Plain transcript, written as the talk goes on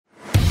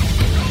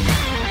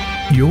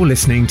You're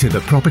listening to the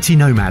Property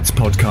Nomads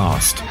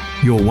podcast,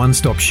 your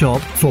one-stop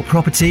shop for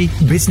property,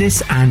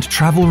 business and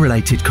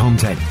travel-related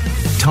content,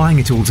 tying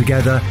it all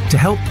together to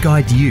help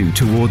guide you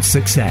towards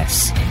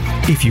success.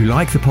 If you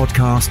like the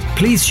podcast,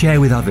 please share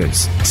with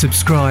others,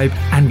 subscribe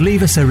and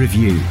leave us a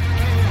review.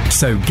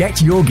 So get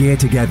your gear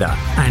together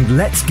and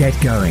let's get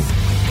going.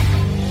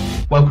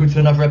 Welcome to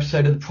another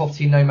episode of the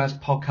Property Nomads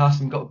podcast.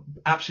 We've got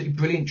an absolutely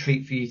brilliant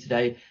treat for you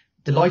today.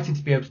 Delighted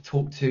to be able to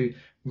talk to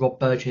Rob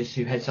Burgess,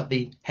 who heads up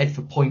the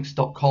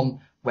headforpoints.com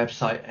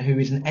website, who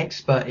is an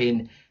expert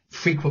in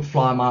frequent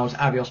flyer miles,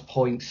 Avios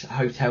points,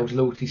 hotels,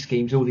 loyalty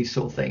schemes, all these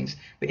sort of things.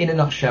 But in a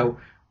nutshell,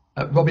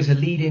 Rob is a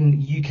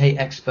leading UK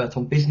expert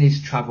on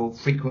business travel,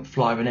 frequent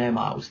flyer and air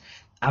miles,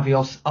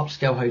 Avios,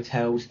 upscale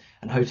hotels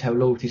and hotel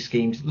loyalty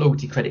schemes,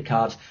 loyalty credit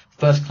cards,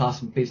 first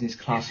class and business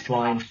class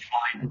flying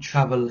and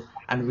travel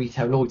and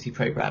retail loyalty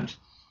programs.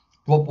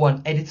 Rob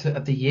won Editor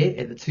of the Year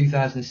at the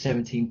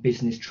 2017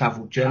 Business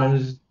Travel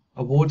Journalism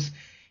Awards.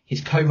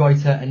 His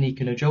co-writer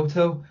Anika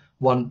Najolto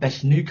won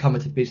Best Newcomer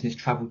to Business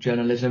Travel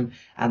Journalism,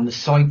 and the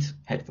site,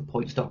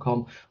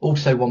 headforpoints.com,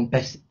 also won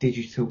Best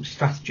Digital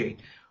Strategy.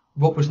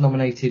 Rob was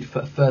nominated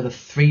for a further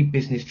 3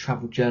 Business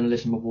Travel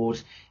Journalism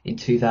Awards in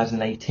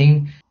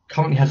 2018.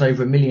 Currently has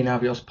over 1 million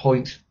Avios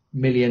points,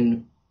 1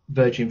 million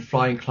Virgin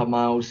Flying Club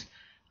miles,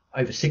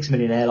 over 6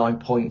 million airline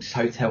points,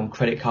 hotel and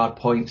credit card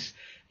points.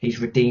 He's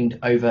redeemed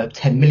over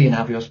 10 million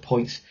Avios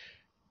points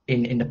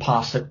in the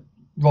past. So,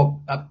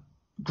 Rob,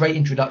 great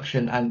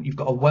introduction, and you've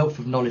got a wealth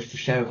of knowledge to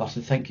share with us,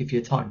 and thank you for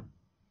your time.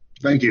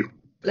 Thank you.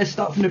 Let's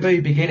start from the very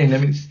beginning. I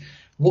mean,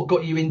 what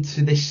got you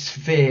into this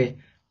sphere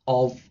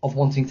of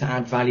wanting to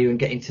add value and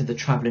get into the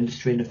travel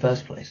industry in the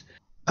first place?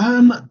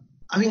 I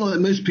think like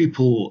most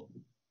people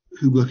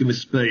who work in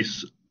this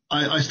space,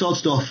 I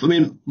started off,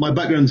 my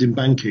background's in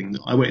banking.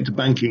 I went into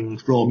banking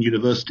from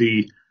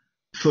university.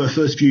 For the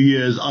first few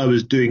years, I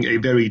was doing a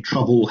very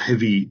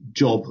travel-heavy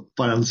job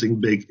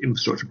financing big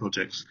infrastructure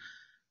projects.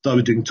 So I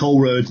was doing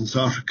toll roads in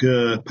South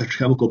Africa,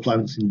 petrochemical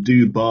plants in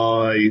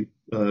Dubai,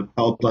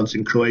 power plants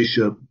in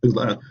Croatia, things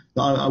like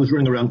that. I was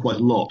running around quite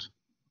a lot.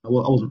 I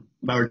wasn't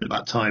married at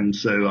that time,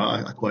 so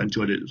I quite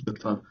enjoyed it. It was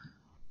good fun.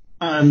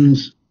 And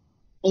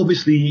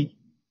obviously,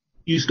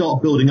 you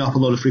start building up a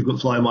lot of frequent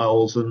flyer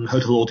miles and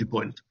hotel loyalty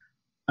points,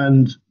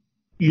 and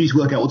you need to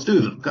work out what to do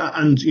with them.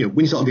 And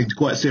when you start getting to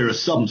quite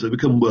serious sums, they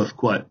become worth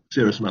quite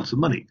serious amounts of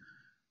money.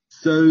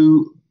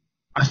 So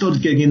I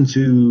started getting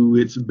into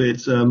it a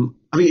bit.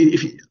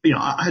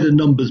 I had a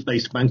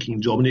numbers-based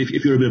banking job, and if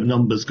you're a bit of a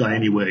numbers guy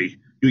anyway,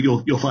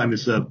 you'll find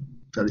this a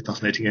fairly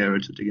fascinating area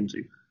to dig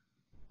into.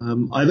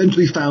 I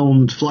eventually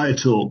found Flyer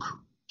Talk.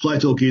 Flyer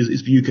Talk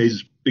is the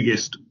UK's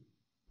biggest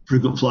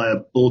frequent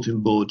flyer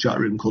bulletin board, chat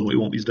room, call them what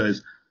you want these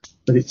days.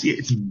 But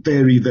it's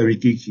very, very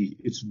geeky.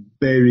 It's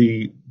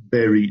very,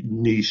 very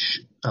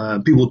niche.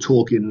 People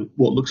talk in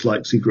what looks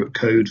like secret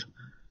code,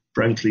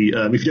 frankly.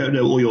 If you don't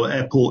know all your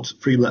airport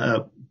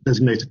three-letter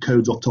designated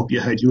codes off the top of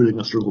your head, you're really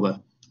going to struggle there.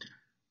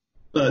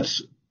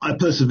 But I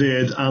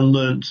persevered and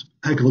learnt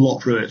a heck of a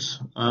lot through it.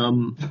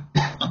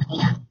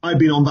 I've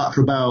been on that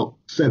for about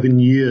 7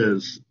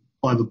 years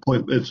by the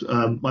point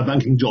that my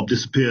banking job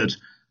disappeared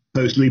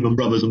post Lehman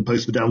Brothers and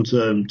post the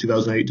downturn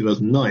 2008,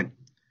 2009.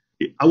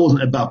 I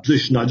wasn't in a bad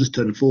position. I just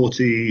turned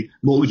 40,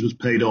 mortgage was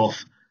paid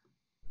off.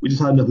 We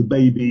just had another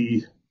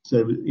baby.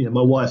 So,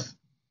 my wife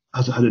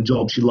has had a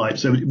job she liked.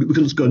 So we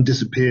couldn't just go and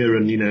disappear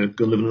and,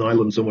 go live on an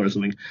island somewhere or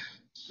something.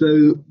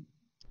 So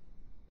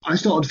I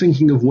started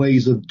thinking of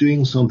ways of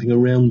doing something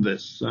around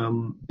this.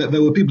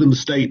 There were people in the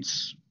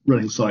States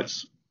running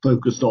sites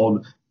focused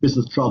on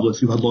business travelers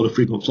who had a lot of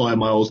frequent flyer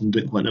miles and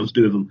didn't quite know what to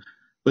do with them.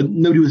 But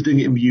nobody was doing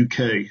it in the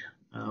UK.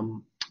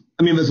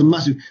 There's a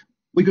massive,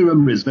 we can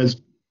remember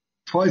there's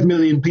 5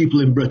 million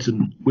people in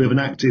Britain with an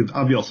active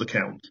Avios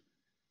account.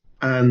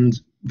 And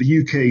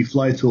the UK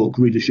Fly Talk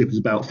readership is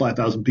about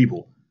 5,000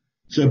 people.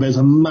 So there's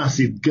a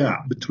massive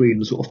gap between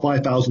the sort of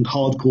 5,000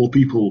 hardcore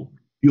people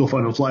you'll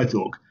find on Fly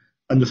Talk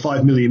and the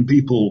 5 million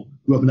people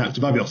who have an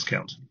active Avios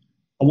account.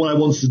 And what I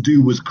wanted to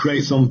do was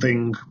create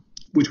something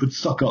which would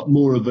suck up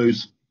more of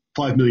those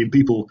 5 million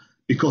people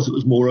because it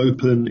was more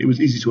open, it was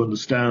easy to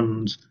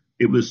understand,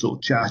 it was sort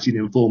of chatty and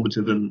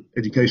informative and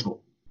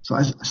educational. So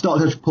I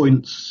started Hedge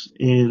Points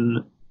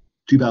in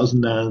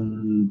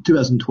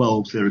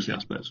 2012, seriously, I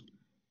suppose.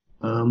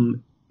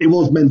 It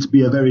was meant to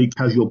be a very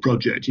casual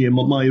project.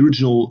 My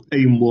original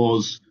aim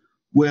was,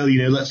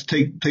 let's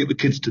take the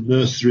kids to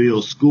nursery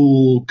or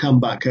school, come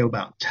back home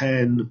about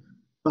 10,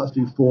 let's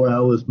do 4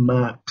 hours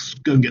max,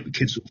 go and get the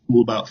kids from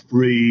school about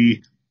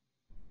 3,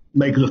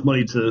 make enough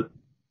money to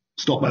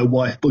stop my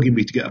wife bugging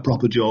me to get a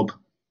proper job.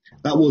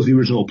 That was the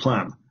original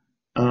plan.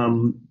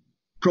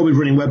 Probably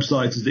running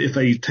websites is that if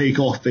they take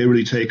off, they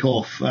really take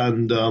off.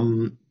 And,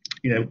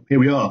 here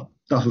we are,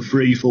 staff are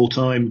free,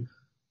 full-time,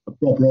 a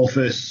proper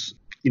office,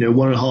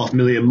 1.5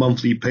 million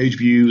monthly page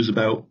views,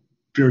 about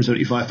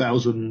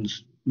 375,000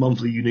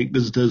 monthly unique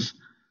visitors.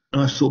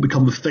 And I've sort of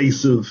become the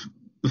face of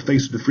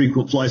the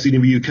frequent fly scene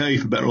in the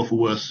UK, for better or for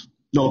worse.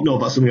 Not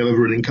that's something I've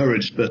ever really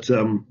encouraged, but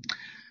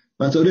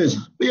that's how it is.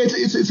 But yeah,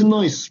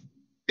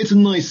 it's it's a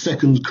nice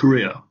second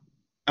career.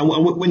 And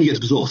when you get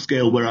to the sort of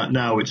scale we're at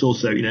now, it's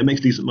also, it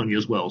makes decent money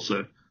as well.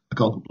 So I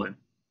can't complain.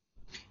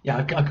 Yeah,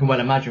 I can well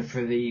imagine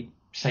for the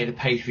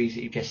page views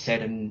that you just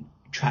said and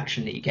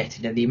traction that you're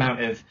getting and the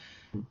amount of,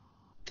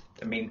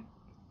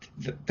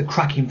 the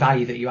cracking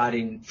value that you add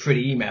in through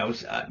the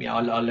emails.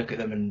 I look at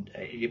them and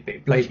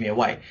it blows me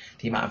away,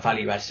 the amount of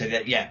value you add. So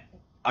that,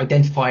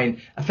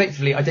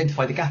 effectively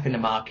identify the gap in the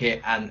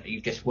market, and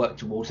you've just worked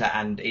towards that,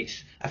 and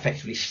it's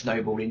effectively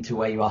snowballed into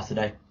where you are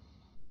today.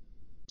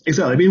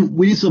 Exactly.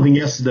 We did something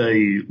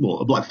yesterday,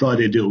 a Black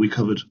Friday deal we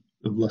covered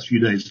over the last few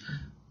days.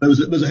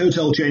 There's a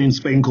hotel chain in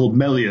Spain called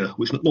Melia,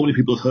 which not many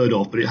people have heard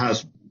of, but it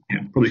has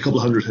probably a couple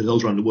of hundred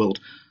hotels around the world.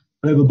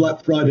 And over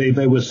Black Friday,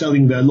 they were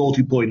selling their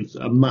loyalty points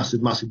at a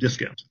massive, massive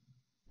discount.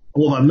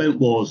 And what that meant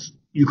was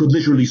you could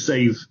literally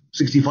save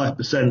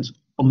 65%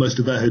 on most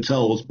of their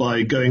hotels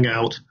by going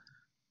out,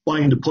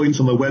 buying the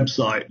points on their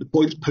website, the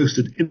points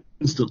posted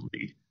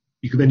instantly.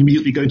 You could then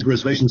immediately go into the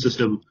reservation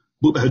system,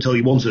 book the hotel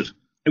you wanted.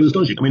 It was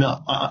astonishing.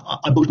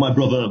 I booked my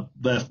brother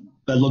their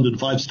London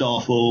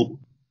 5-star for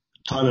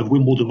time of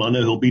Wimbledon. I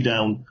know he'll be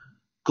down.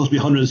 Cost me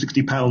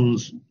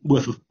 £160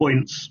 worth of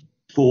points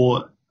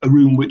for a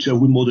room which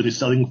Wimbledon is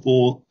selling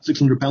for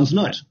 £600 a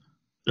night.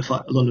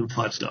 A London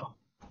 5-star.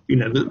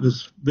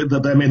 There's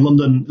their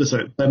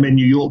main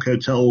New York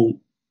hotel,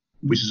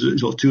 which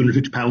is sort of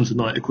 £250 a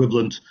night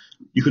equivalent.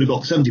 You could have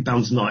got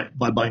 £70 a night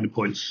by buying the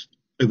points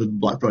over the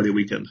Black Friday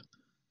weekend.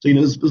 So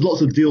there's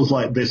lots of deals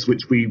like this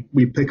which we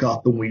pick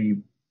up and we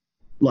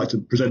like to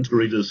present to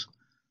readers.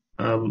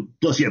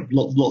 Plus,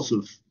 lots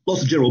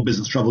of general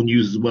business travel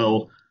news as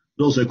well,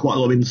 but also quite a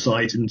lot of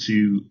insight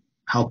into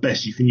how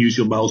best you can use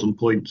your miles and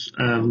points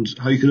and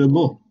how you can earn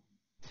more.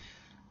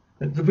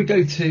 If we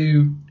go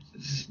to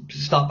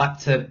start back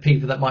to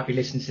people that might be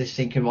listening to this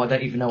thinking, well, I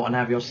don't even know what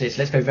an Avios is.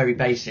 Let's go very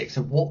basic.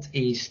 So what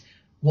is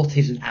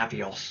an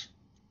Avios?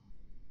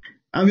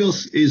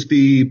 Avios is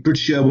the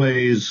British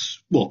Airways,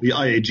 the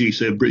IAG,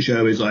 so British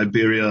Airways,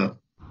 Iberia,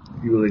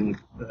 Vueling,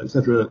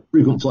 etc.,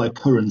 frequent flyer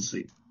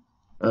currency.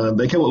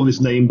 They came up with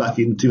this name back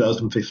in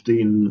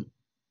 2015.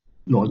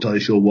 Not entirely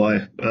sure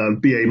why.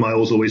 BA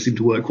miles always seem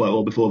to work quite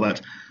well before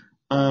that.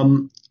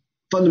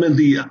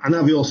 Fundamentally, an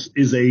Avios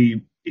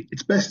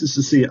it's best to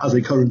see it as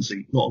a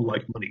currency, not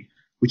unlike money,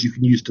 which you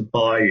can use to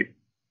buy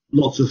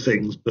lots of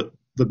things, but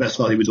the best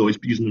value is always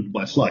using it to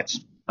buy flights.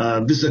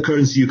 This is a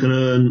currency you can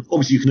earn.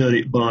 Obviously, you can earn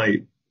it by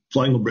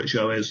flying on British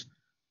Airways,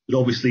 but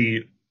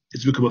obviously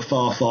it's become a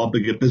far, far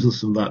bigger business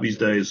than that these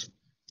days.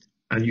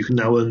 And you can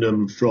now earn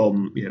them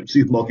from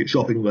supermarket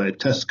shopping via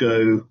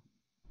Tesco.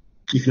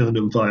 You can earn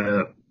them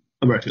via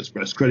American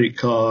Express credit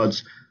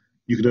cards.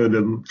 You can earn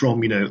them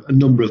from a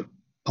number of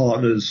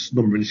partners,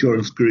 number of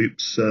insurance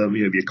groups.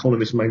 The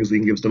Economist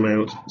magazine gives them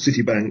out.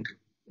 Citibank,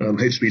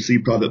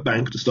 HSBC Private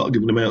Bank to start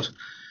giving them out.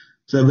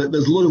 So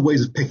there's a lot of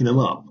ways of picking them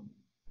up.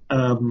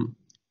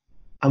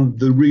 And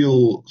the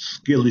real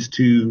skill is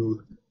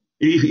to,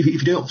 if you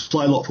don't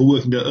fly a lot for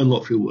work and don't earn a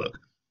lot for your work,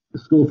 the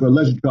skill for a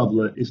leisure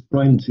traveller is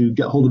trying to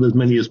get hold of as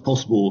many as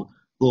possible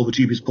for the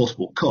cheapest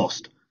possible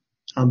cost,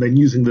 and then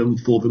using them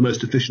for the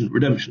most efficient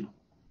redemption.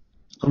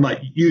 And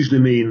that usually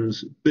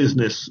means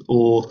business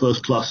or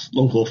first-class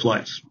long-haul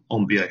flights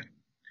on BA.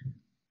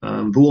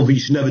 The one thing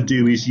you should never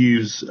do is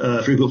use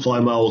frequent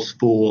flyer miles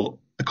for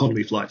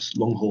economy flights,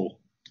 long-haul,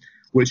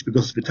 which,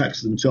 because of the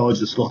taxes and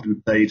charges still have to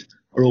be paid,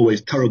 are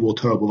always terrible,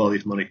 terrible value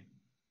for money.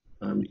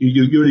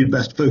 You're really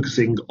best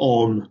focusing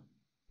on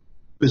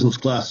business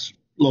class,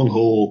 long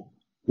haul,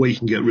 where you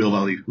can get real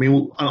value.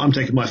 I'm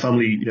taking my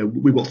family,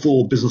 we've got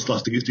 4 business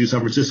class tickets to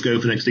San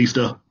Francisco for next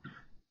Easter,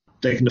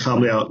 taking the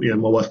family out, my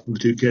wife and the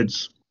 2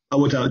 kids. I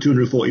worked out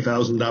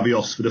 240,000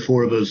 Avios for the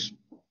 4 of us,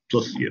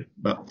 plus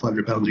about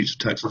 £500 each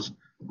to taxes.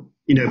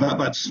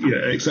 That's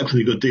an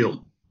exceptionally good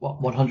deal.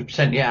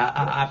 100%, yeah,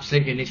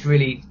 absolutely. And it's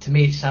really, to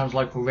me, it sounds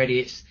like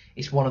already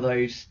it's one of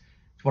those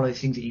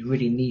things that you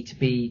really need to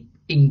be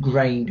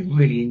ingrained and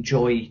really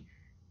enjoy.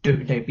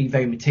 Be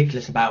very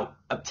meticulous about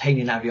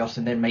obtaining Avios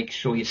and then make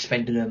sure you're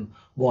spending them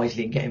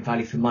wisely and getting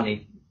value for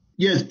money.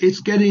 Yes, it's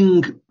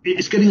getting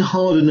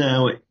harder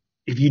now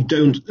if you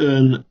don't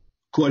earn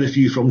quite a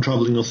few from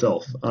travelling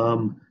yourself.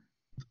 Up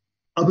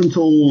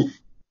until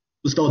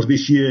the start of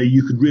this year,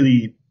 you could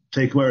really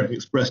take American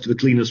Express to the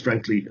cleaners,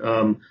 frankly.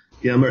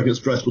 American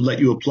Express would let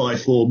you apply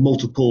for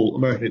multiple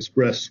American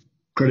Express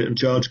credit and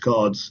charge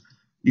cards.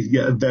 You could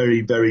get a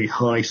very, very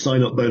high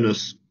sign-up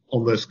bonus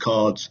on those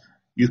cards.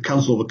 You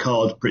cancel the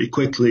card pretty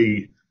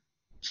quickly.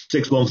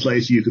 6 months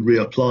later, you could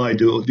reapply,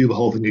 do the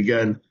whole thing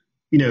again.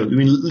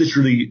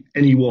 Literally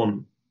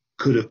anyone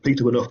could have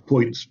picked up enough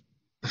points,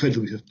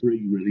 effectively for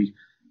free, really,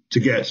 to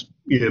get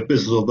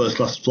business or first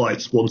class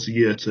flights once a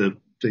year to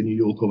New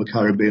York or the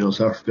Caribbean or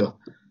South Africa.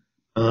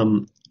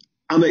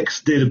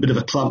 Amex did a bit of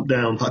a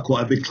clampdown, in fact,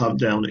 quite a big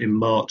clampdown in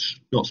March,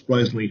 not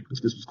surprisingly,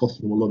 because this was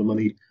costing them a lot of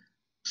money.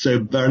 So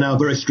there are now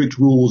very strict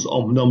rules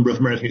on the number of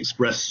American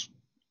Express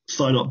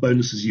sign-up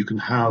bonuses you can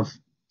have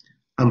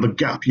and the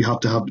gap you have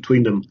to have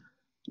between them.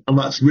 And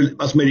that's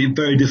made it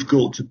very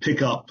difficult to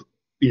pick up,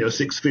 a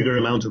 6-figure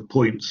amount of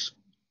points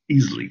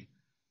easily.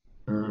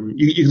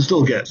 You can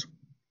still get,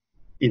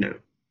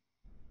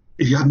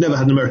 if you have never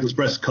had an American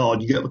Express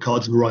card, you get the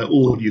cards in the right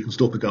order, you can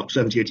still pick up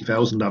 70,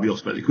 80,000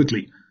 Avios fairly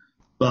quickly.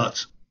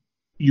 But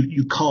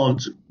you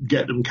can't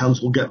get them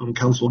cancel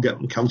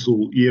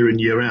year in,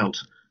 year out,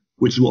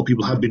 which is what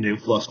people have been doing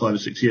for the last 5 or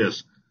 6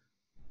 years.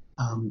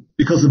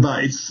 Because of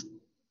that,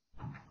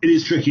 it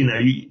is tricky now.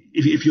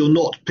 If you're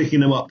not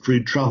picking them up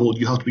through travel,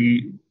 you have to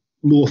be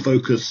more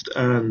focused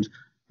and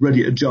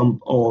ready to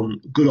jump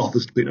on good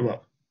offers to pick them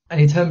up.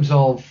 And in terms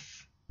of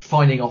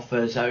finding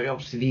offers,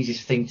 obviously the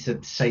easiest thing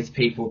to say to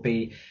people would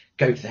be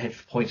go to the Head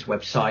for Points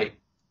website,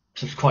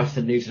 subscribe to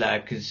the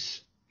newsletter,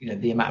 because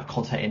the amount of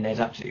content in there is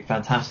absolutely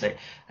fantastic.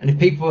 And if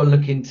people are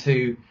looking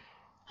to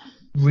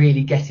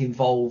really get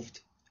involved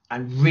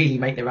and really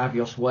make their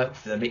Avios work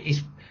for them, it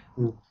is,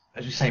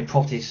 as we say in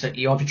property, so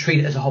you either treat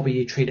it as a hobby,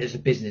 you treat it as a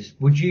business.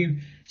 Would you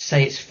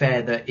say it's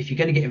fair that if you're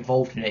going to get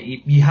involved in it,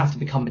 you have to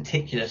become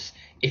meticulous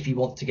if you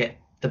want to get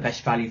the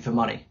best value for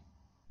money?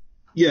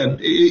 Yeah,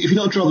 if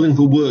you're not traveling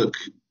for work,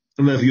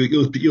 and therefore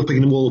you're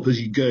picking them all up as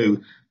you go,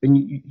 then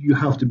you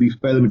have to be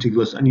fairly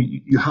meticulous, and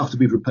you have to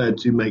be prepared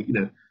to make,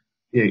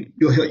 you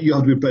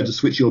have to be prepared to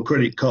switch your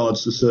credit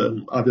cards to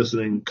certain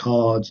Avios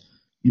cards.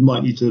 You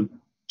might need to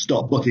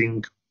start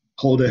booking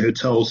holiday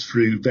hotels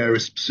through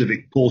various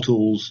specific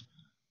portals,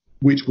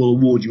 which will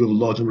award you with a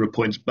large number of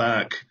points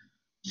back.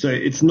 So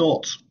it's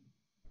not,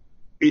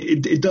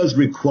 it does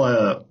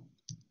require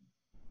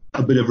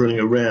a bit of running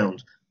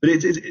around, but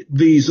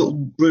the sort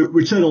of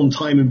return on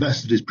time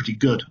invested is pretty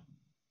good,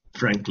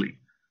 frankly.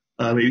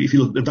 If you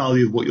look at the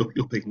value of what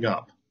you're picking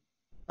up.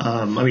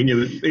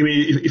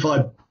 If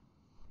I,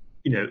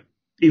 even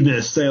in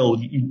a sale,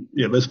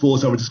 those 4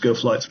 San Francisco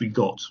flights we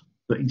got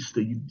for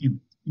Easter, you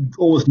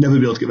almost never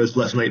be able to get those for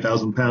less than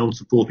 £8,000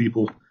 for 4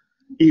 people,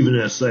 even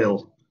in a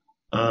sale.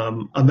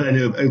 And then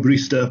over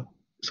Easter,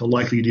 it's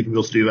unlikely you'd even be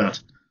able to do that.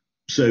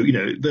 So,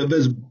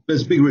 there's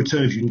a big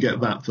return if you can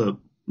get that for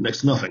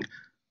next to nothing.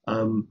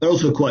 They're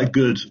also quite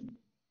good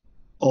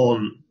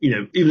on,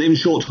 even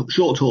short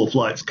haul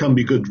flights can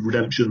be good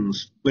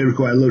redemptions. They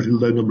require a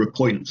low number of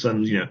points,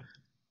 and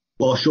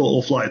while short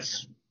haul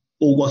flights,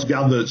 or what's the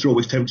adverts are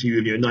always tempting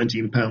you,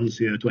 £19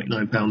 here,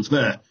 £29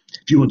 there.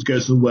 If you want to go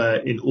somewhere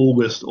in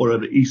August or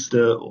over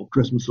Easter or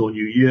Christmas or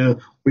New Year, or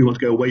you want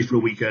to go away for a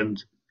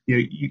weekend,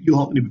 you're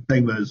not going to be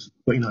paying those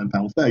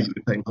 £29 there. You'll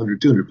be paying £100,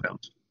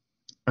 £200.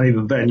 And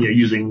even then,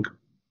 using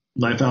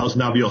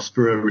 9,000 Avios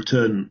for a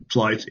return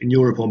flight in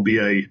Europe on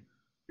BA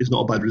is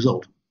not a bad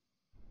result.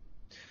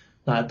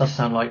 That does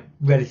sound like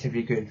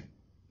relatively good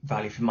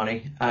value for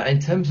money. In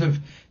terms of,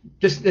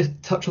 just let's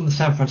touch on the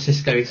San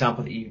Francisco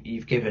example that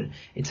you've given.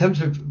 In terms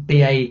of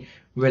BA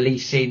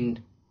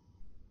releasing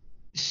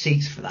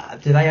seats for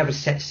that, do they have a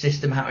set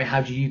system?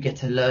 How do you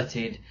get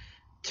alerted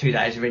to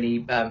that? Is there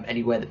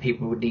anywhere that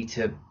people would need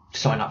to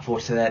sign up for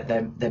so that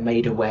they're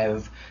made aware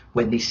of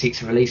when these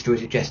seats are released, or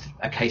is it just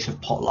a case of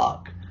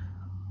potluck?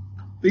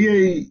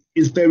 BA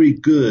is very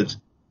good.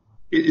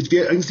 It's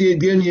the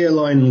only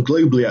airline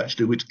globally,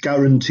 actually, which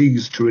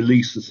guarantees to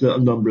release a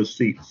certain number of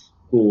seats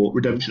for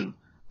redemption.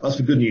 That's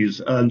the good news.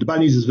 And the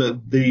bad news is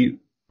that they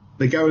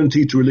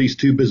guarantee to release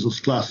 2 business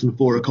class and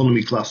 4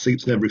 economy class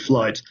seats in every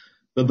flight,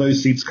 but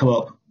those seats come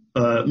up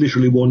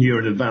literally 1 year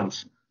in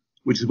advance,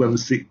 which is when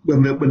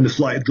the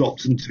flight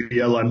drops into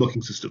the airline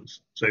booking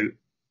systems. So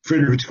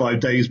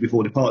 355 days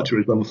before departure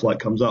is when the flight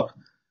comes up.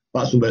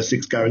 That's when those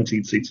 6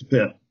 guaranteed seats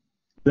appear.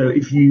 So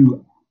if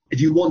you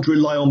want to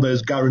rely on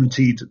those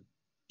guaranteed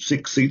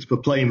 6 seats per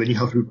plane, then you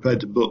have to be prepared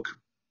to book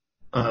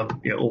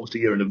almost a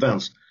year in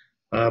advance.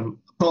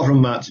 Apart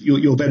from that,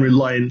 you're then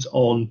reliant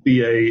on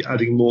BA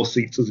adding more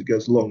seats as it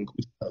goes along.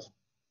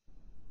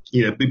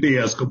 BA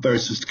has got very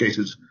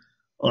sophisticated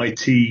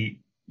IT.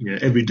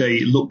 Every day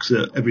it looks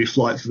at every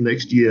flight for the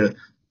next year,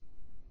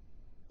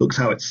 looks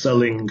how it's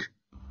selling.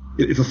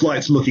 If a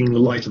flight's looking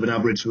lighter than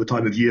average for the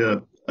time of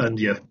year, and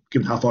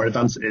given how far in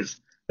advance it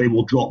is, they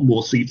will drop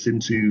more seats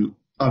into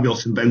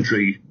Avios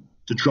inventory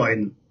to try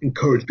and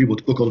encourage people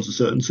to book onto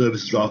certain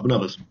services rather than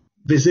others.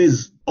 This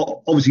is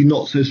obviously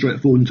not so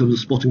straightforward in terms of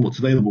spotting what's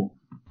available.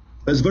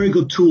 There's a very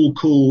good tool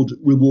called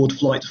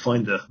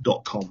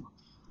rewardflightfinder.com,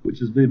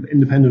 which is the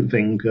independent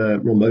thing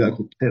run by a guy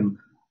called Tim.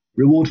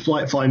 Reward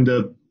Flight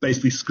Finder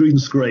basically screen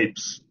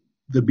scrapes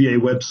the BA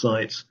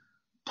website,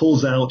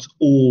 pulls out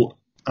all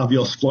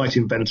Avios flight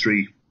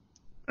inventory,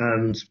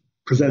 and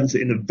presents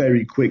it in a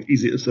very quick,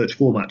 easy to search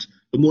format.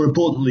 But more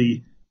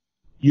importantly,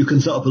 you can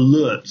set up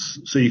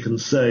alerts, so you can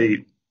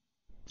say,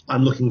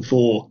 I'm looking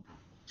for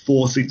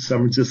 4 seats San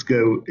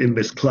Francisco in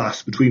this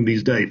class between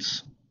these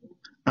dates.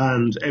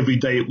 And every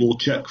day it will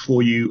check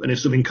for you, and if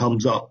something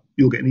comes up,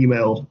 you'll get an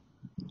email,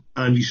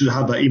 and you should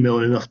have that email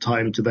in enough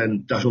time to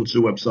then dash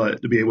onto the website,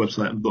 the BA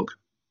website, and book.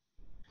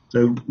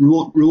 So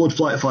Reward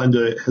Flight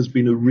Finder has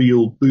been a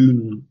real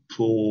boon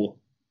for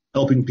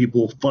helping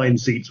people find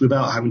seats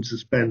without having to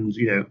spend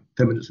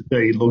 10 minutes a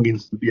day logging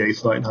into the BA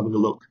site and having a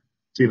look,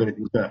 see if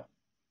anything's there.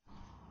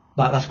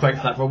 That's great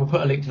for that, Rob. We'll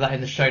put a link to that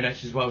in the show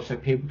notes as well, so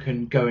people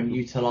can go and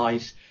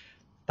utilise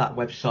that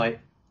website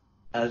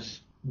as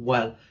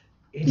well.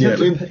 Yeah,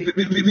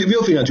 the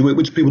other thing actually,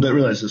 which people don't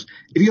realise is,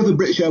 if you have a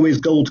British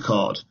Airways Gold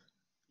card,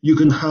 you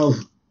can have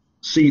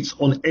seats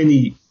on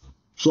any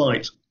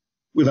flight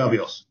with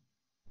Avios.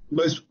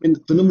 The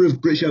number of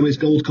British Airways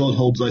Gold card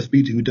holders I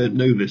speak to who don't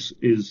know this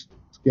is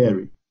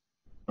scary.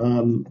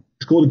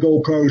 It's called a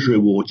Gold Priority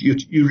Award.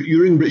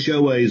 You ring British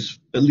Airways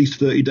at least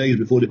 30 days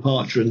before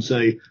departure and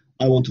say,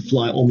 I want to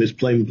fly on this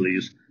plane,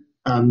 please,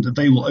 and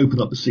they will open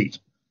up the seat.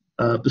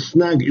 The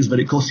snag is that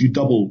it costs you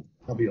double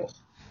Avios.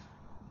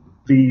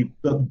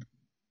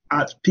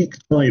 At peak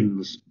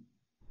times,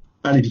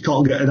 and if you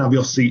can't get an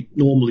Avios seat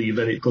normally,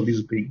 then it probably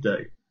is a peak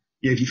day.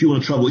 Yeah, if you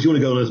want to travel, if you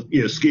want to go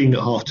on skiing at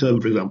half term,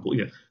 for example,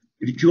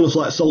 if you want to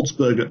fly at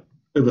Salzburg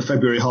over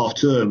February half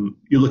term,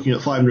 you're looking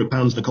at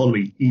 £500 in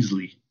economy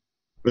easily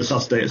for a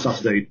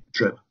Saturday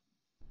trip.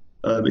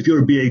 If you're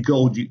a BA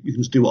Gold, you can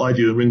just do what I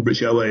do and ring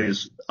British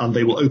Airways, and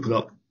they will open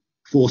up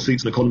 4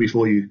 seats in economy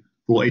for you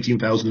for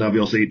 18,000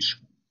 Avios each.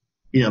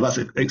 That's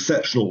an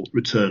exceptional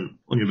return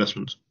on your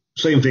investment.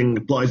 Same thing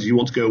applies if you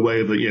want to go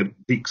away over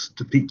peak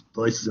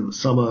places in the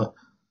summer,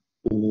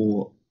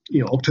 or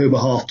October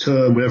half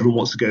term when everyone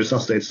wants to go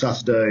Saturday to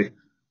Saturday,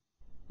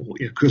 or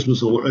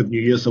Christmas or over New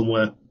Year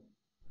somewhere.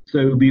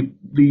 So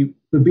the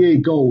BA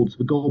Gold,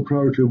 the Gold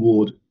Priority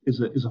Award,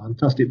 is a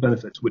fantastic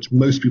benefit which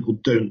most people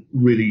don't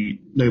really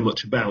know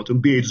much about,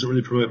 and BA doesn't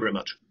really promote very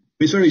much.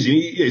 But it's very easy.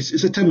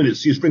 It's a 10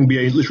 minutes. You just ring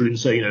BA literally and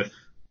say,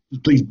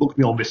 please book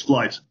me on this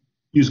flight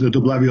using a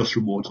double Avios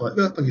reward. It's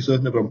like, thank you, sir.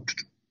 No problem.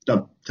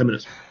 Done. 10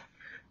 minutes.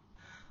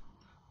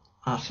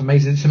 That's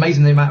amazing. It's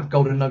amazing the amount of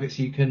golden nuggets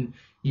you can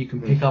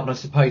pick up. And I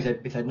suppose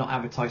if they're not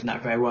advertising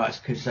that very well, it's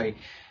because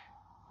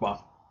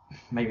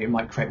maybe it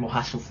might create more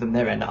hassle for them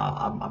there. And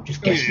I'm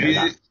just guessing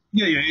at that.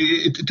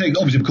 It takes,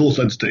 obviously, the call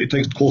centre. It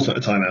takes the call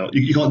centre time out.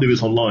 You can't do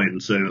this online,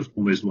 so that's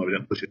one reason why we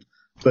don't push it.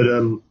 But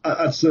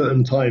at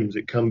certain times,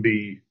 it can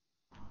be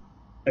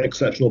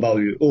exceptional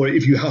value. Or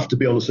if you have to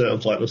be on a certain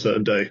flight on a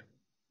certain day,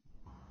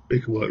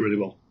 it can work really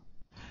well.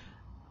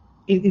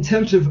 In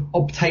terms of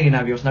obtaining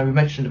Avios, now we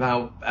mentioned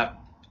about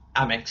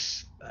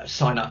Amex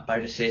sign-up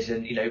bonuses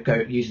and go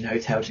using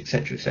hotels,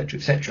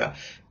 etc.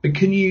 But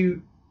can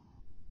you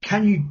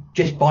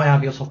just buy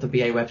Avios off the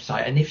BA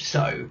website? And if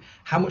so,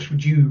 how much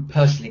would you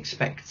personally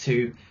expect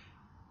to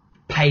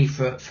pay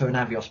for an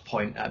Avios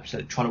point?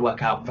 So trying to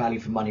work out value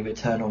for money,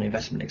 return on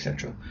investment,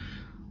 etc.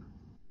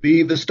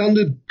 The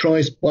standard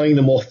price buying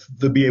them off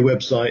the BA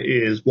website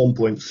is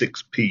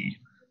 1.6p.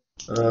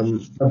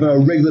 There are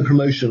regular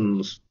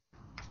promotions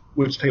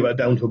which take that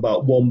down to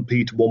about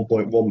 1p to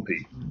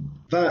 1.1p.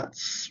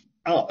 That's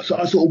at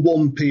sort of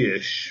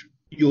 1p-ish.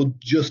 You're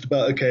just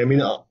about okay. I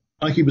mean,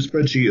 I keep a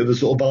spreadsheet of the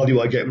sort of value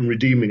I get when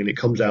redeeming, and it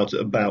comes out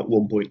at about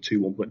 1.2,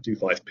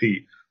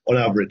 1.25p on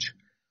average.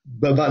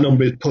 But that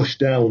number is pushed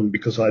down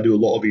because I do a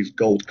lot of these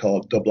gold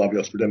card double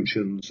Avios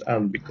redemptions,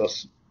 and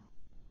because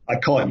I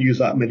can't use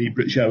that many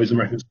British Airways and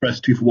American Express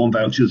 2-for-1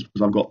 vouchers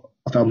because I've got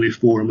a family of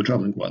 4 and we're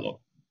travelling quite a lot.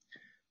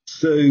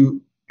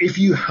 So if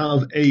you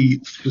have a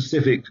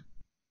specific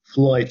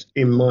flight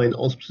in mind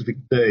on a specific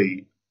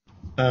day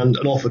and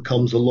an offer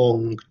comes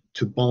along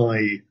to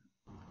buy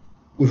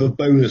with a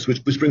bonus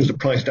which brings the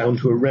price down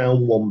to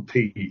around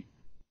 1p,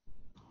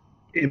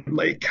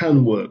 it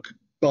can work.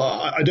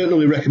 But I don't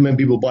normally recommend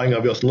people buying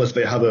Avios unless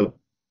they have a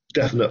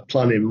definite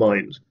plan in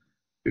mind,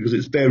 because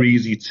it's very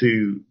easy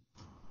to...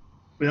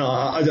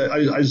 I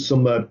did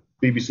some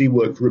BBC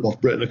work for Rip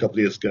Off Britain a couple of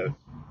years ago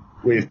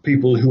with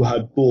people who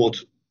had bought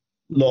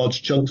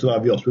large chunks of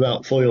Avios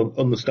without fully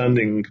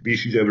understanding the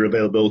issues over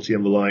availability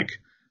and the like,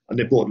 and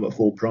they bought them at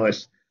full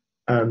price,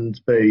 and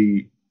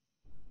they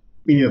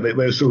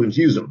were struggling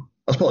to use them.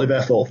 That's partly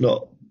their fault for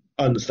not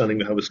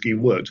understanding how the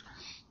scheme worked.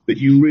 But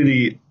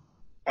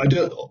I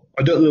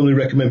don't normally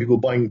recommend people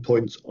buying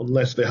points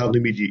unless they have an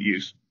immediate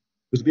use,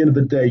 because at the end of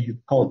the day,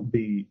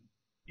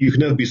 you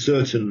can never be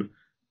certain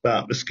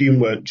that the scheme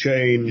won't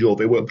change, or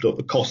they won't put up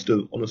the cost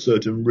on a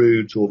certain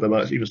route, or they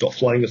might even stop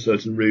flying a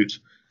certain route.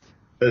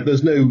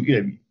 There's no,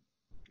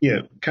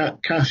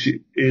 cash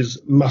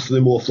is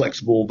massively more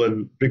flexible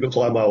than frequent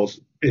flyer miles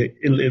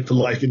for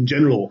life in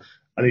general.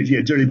 And it's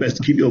generally best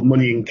to keep your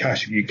money in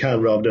cash if you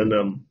can, rather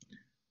than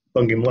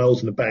bunging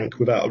miles in the bank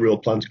without a real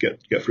plan to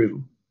get through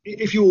them.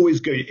 If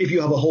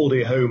you have a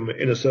holiday home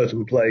in a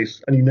certain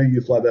place and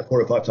you fly there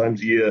 4 or 5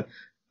 times a year,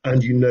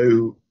 and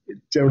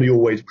it's generally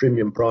always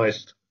premium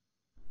priced,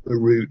 the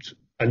route,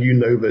 and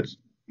that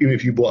even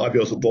if you bought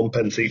Avios at 1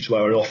 pence each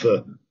via an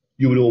offer,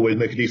 you would always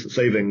make a decent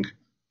saving,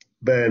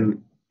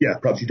 then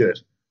perhaps you do it.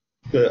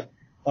 But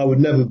I would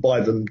never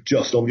buy them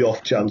just on the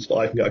off chance that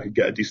I think I could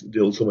get a decent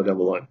deal somewhere down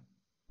the line.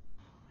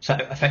 So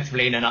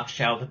effectively, in a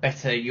nutshell, the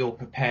better you're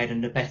prepared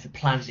and the better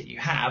plans that you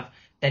have,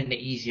 then the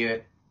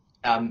easier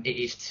it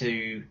is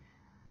to,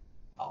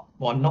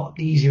 not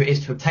the easier it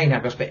is to obtain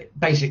Avios, but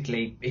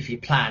basically if you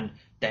plan,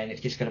 then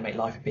it's just going to make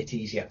life a bit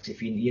easier, because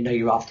if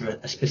you're after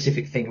a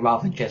specific thing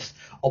rather than just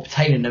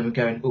obtaining them and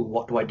going, oh,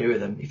 what do I do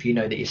with them? If you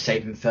know that you're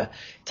saving for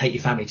take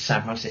your family to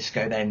San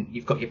Francisco, then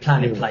you've got your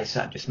plan in place.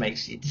 That just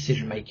makes your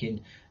decision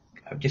making,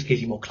 just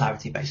gives you more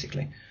clarity,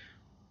 basically.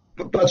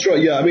 That's right.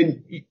 Yeah, I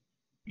mean,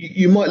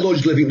 you might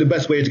logically think the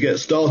best way to get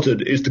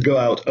started is to go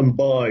out and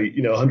buy,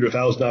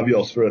 100,000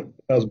 Avios for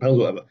 £1,000 or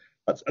whatever.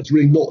 That's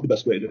really not the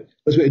best way to do it.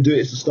 The best way to do it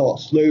is to start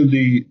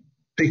slowly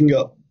picking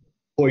up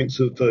points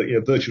of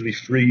virtually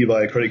free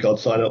via credit card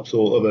sign-ups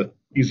or other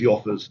easy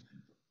offers,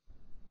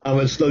 and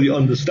then slowly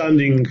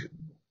understanding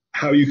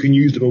how you can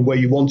use them and where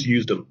you want to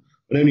use them.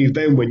 And only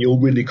then, when you're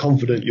really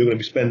confident you're going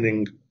to be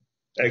spending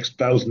X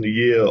thousand a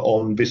year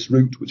on this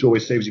route, which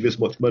always saves you this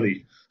much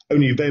money,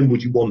 only then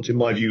would you want, in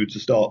my view, to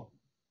start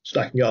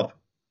stacking up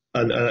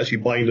and actually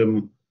buying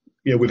them,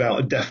 without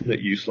a definite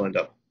use lined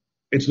up.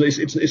 It's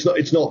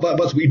not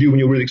that's what you do when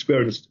you're really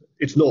experienced.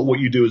 It's not what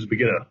you do as a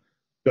beginner,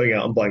 going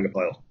out and buying a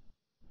pile,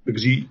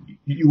 because you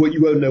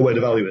won't know where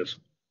the value is.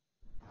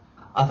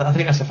 I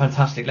think that's a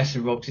fantastic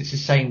lesson, Rob. 'Cause it's the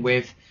same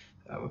with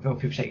when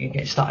people say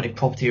get started in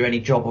property or any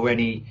job or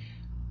any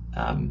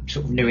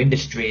sort of new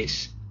industry.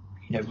 It's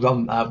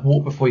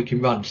walk before you can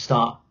run.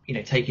 Start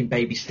taking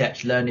baby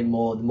steps, learning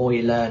more. The more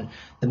you learn,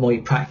 the more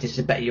you practice,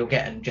 the better you'll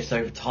get, and just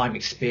over time,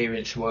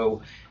 experience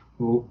will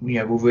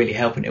really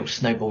help, and it will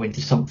snowball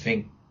into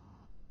something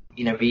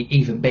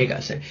even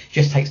bigger. So it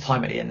just takes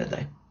time at the end of the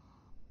day.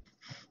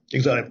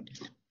 Exactly.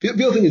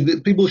 The other thing is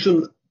that people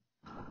shouldn't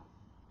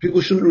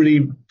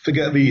really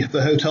forget the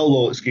hotel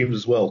loyalty schemes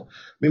as well.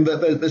 I mean,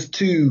 there's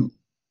two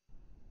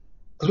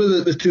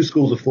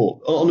schools of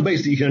thought. On the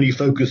basis that you can only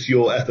focus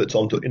your efforts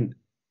on in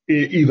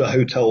either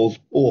hotels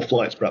or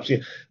flights, perhaps.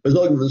 There's an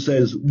argument that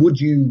says, would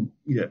you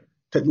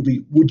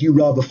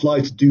rather fly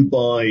to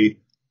Dubai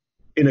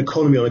in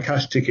economy on a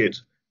cash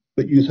ticket,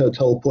 but use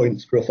hotel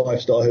points for a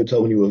 5-star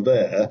hotel when you were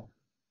there?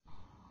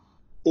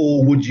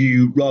 Or would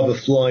you rather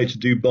fly to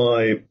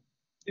Dubai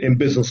in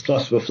business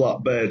class for a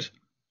flat bed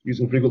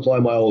using frequent fly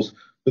miles,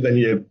 but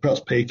then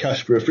perhaps pay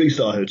cash for a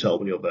 3-star hotel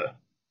when you're there?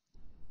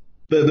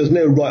 There's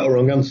no right or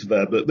wrong answer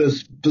there, but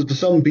there's for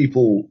some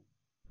people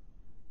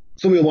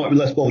might be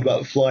less bothered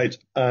about the flight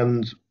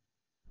and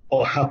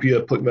are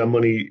happier putting their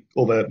money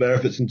or their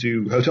efforts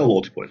into hotel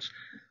loyalty points.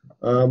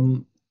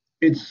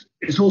 It's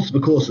horses for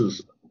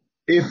courses.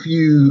 If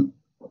you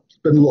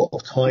spend a lot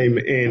of time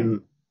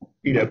in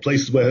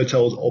places where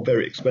hotels are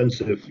very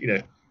expensive,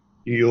 New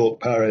York,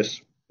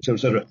 Paris,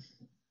 etc.,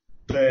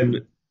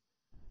 then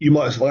you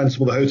might find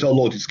some of the hotel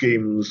loyalty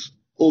schemes,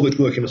 all which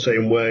work in the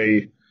same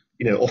way,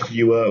 offer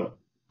you a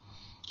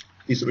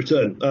decent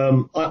return.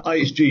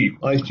 IHG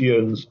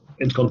owns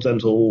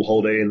Intercontinental,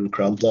 Holiday Inn,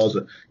 Crown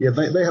Plaza. They have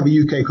a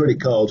UK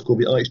credit card called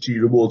the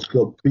IHG Rewards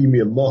Club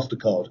Premium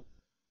Mastercard,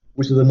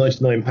 which is a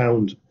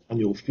 £99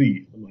 annual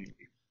fee.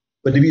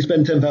 But if you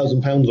spend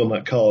 £10,000 on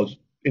that card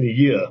in a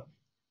year,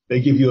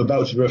 they give you a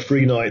voucher for a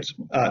free night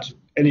at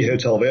any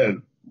hotel they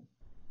own.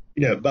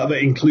 That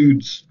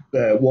includes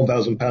their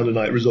 £1,000 a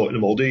night resort in the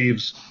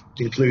Maldives.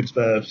 It includes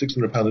their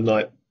 £600 a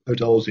night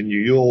hotels in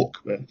New York,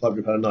 their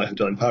 £500 a night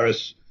hotel in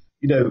Paris.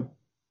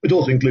 It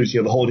also includes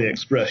the Holiday Inn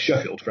Express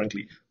Sheffield,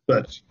 frankly.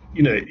 But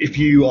if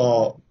you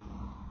are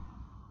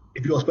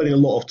spending a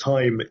lot of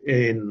time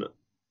in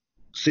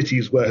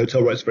cities where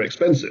hotel rates are very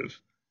expensive,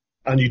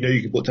 and you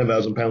can put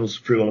 £10,000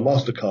 through on a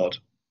MasterCard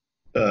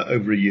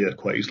over a year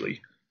quite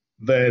easily,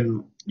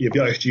 then the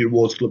IHG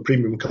Rewards Club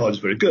Premium card is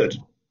very good.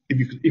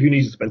 If you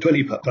need to spend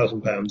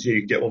 £20,000, you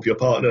can get one for your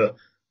partner,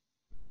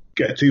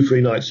 get 2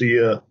 free nights a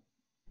year,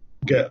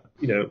 get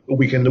a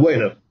weekend away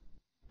in a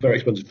very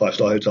expensive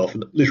 5-star hotel for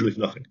literally for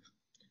nothing.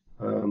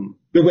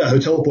 The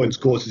hotel points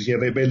courses, they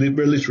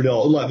literally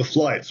are, unlike the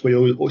flights where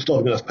you're still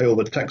going to have to pay all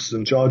the taxes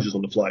and charges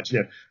on the flights.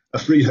 A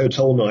free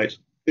hotel night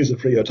is a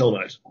free hotel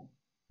night.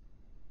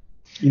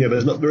 There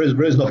is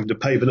nothing to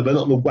pay, but they're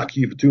not going to whack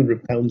you for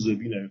 £200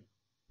 of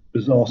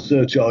bizarre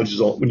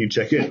surcharges on when you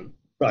check in.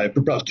 Right,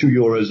 perhaps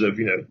 €2 of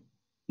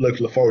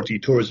local authority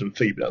tourism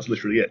fee, but that's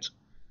literally it.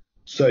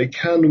 So it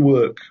can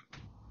work.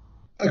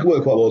 It can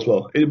work quite well as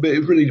well. It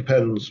really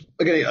depends.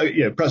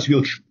 Again, perhaps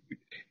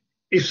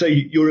if say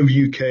you're in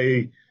the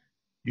UK,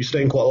 you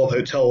stay in quite a lot of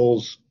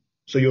hotels,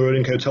 so you're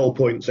earning hotel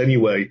points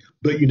anyway,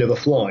 but you never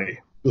fly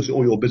because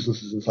all your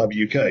business is inside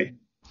the UK,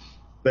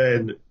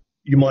 then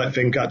you might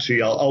think,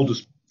 actually, I'll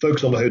just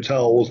focus on the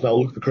hotels, and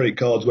I'll look for credit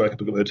cards where I can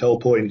pick up hotel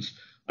points,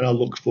 and I'll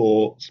look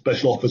for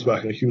special offers where I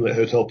can accumulate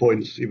hotel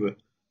points, either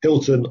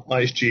Hilton,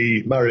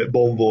 IHG, Marriott,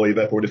 Bonvoy,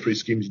 they're probably the free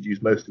schemes you'd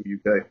use most in the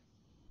UK.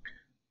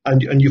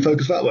 And you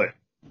focus that way.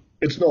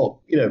 It's not,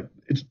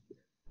 it's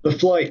the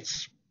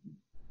flights.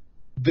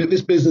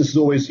 This business is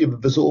always,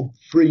 the sort of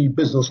free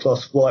business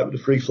class flight with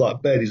a free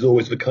flight bed is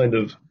always the kind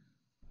of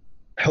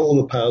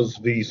held up as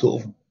the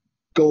sort of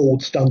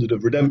gold standard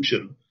of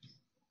redemption.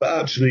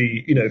 But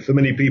actually, for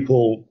many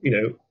people,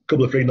 a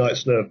couple of free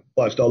nights in a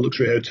 5-star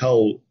luxury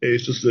hotel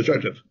is just as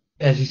attractive.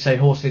 As you say,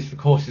 horses for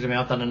courses. I mean,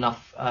 I've done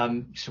enough,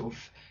 I've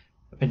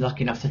been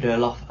lucky enough to do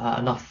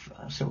enough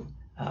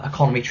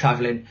economy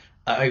travelling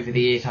over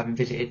the years, having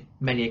visited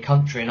many a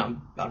country, and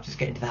I'm just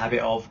getting to the habit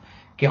of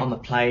get on the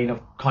plane. I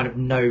kind of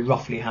know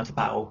roughly how to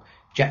battle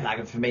jet lag,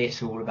 and for me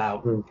it's all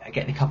about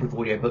getting a couple of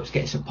audiobooks,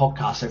 getting some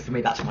podcasts. So for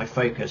me that's my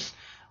focus.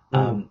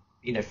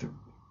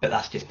 But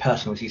that's just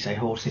personal, as you say,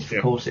 horses for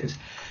courses. So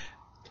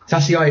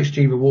that's the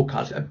IHG reward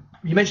cards.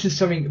 You mentioned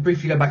something,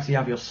 briefly go back to the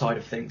Avios side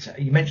of things.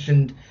 You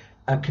mentioned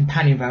a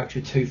companion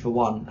voucher 2 for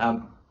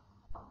 1.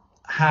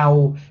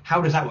 How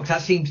does that work? 'Cause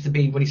that seems to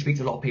be, when you speak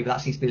to a lot of people,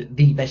 that seems to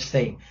be the best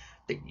thing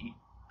that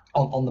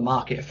on the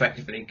market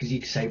effectively, because you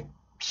can save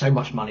so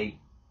much money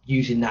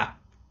using that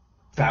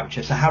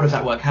voucher. So how does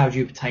that work? How do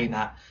you obtain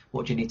that?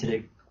 What do you need to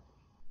do?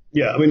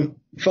 Yeah, I mean,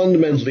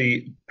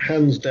 fundamentally,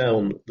 hands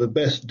down, the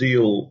best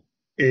deal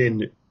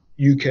in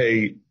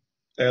UK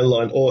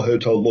airline or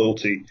hotel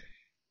loyalty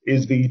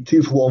is the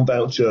 2 for 1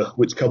 voucher,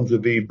 which comes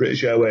with the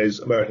British Airways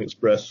American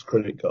Express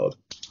credit card.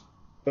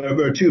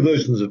 There are two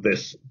versions of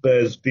this.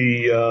 There's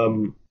a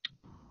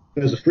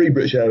free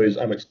British Airways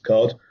Amex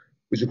card,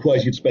 which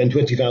requires you to spend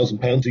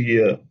 £20,000 a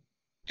year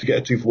to get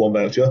a 2 for 1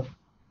 voucher.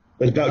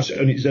 But the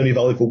voucher is only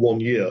valid for 1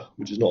 year,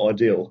 which is not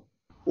ideal.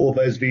 Or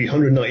there's the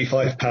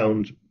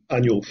 £195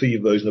 annual fee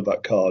version of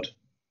that card,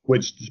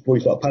 which, just before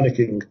you start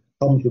panicking,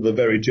 comes with a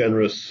very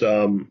generous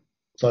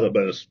sign-up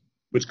bonus,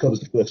 which covers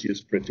the first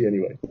year's free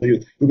anyway. So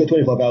you've got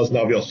 25,000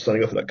 Avios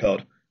signing up for that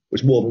card,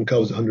 which more than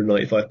covers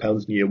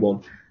 £195 in year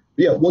one.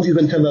 But yeah, once you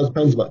spend £10,000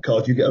 on that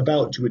card, you get a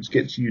voucher which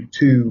gets you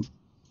two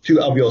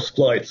Avios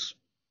flights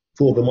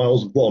for the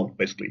miles of one,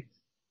 basically.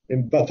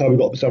 And that's how we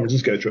got the San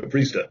Francisco trip for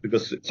Easter,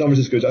 because San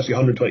Francisco is actually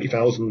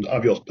 120,000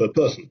 Avios per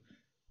person.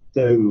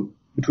 So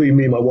between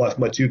me and my wife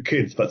and my two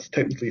kids, that's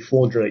technically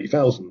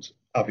 480,000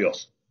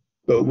 Avios.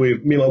 But me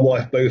and my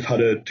wife both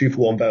had a 2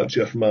 for 1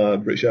 voucher from our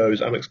British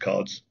Airways Amex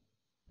cards.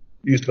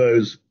 Used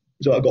those,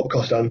 so I got the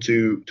cost down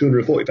to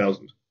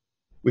 240,000,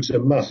 which is a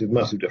massive,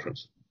 massive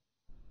difference.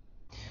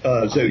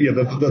 So yeah,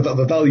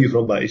 the value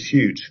from that is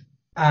huge.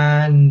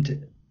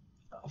 And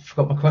I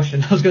forgot my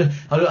question. I was going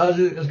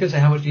to say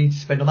how much you need to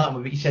spend on that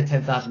one, but you said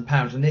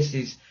 £10,000, and this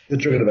is the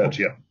trigger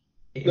voucher.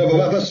 Yeah. No,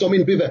 but that's. I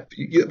mean,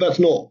 that's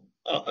not.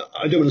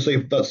 I don't want to say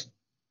that's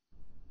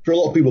for a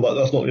lot of people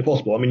that's not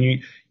impossible. I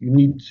mean, you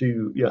need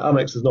to. Yeah,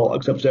 Amex is not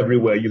accepted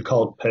everywhere. You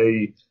can't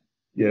pay,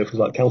 for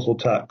like council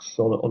tax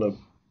on a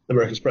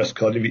American Express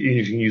card, even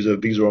if you can use a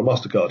Visa or a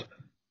MasterCard.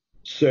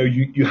 So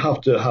you have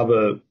to have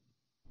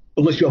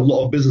unless you have a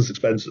lot of business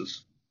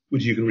expenses,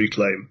 which you can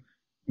reclaim,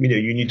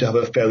 you need to have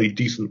a fairly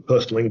decent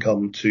personal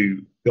income to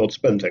be able to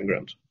spend 10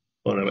 grand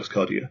on an Amex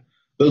card a year.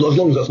 But as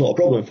long as that's not a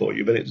problem for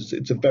you, then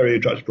it's a very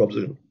attractive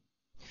proposition.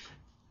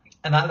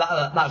 And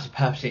that's the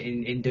purpose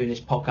in doing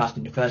this podcast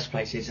in the first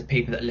place, is the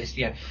people that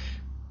listen,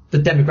 the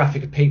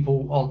demographic of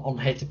people on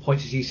Head to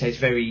Points, as you say, is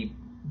very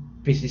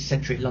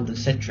business-centric,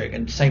 London-centric,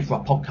 and same for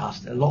our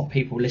podcast. A lot of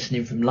people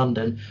listening from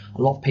London,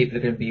 a lot of people are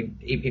going to be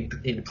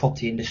in the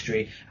property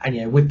industry,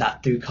 and with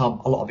that do come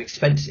a lot of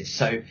expenses.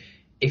 So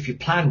if you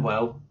plan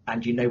well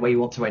and you know where you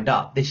want to end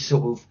up, this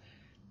sort of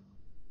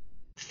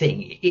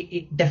thing,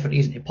 it definitely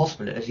isn't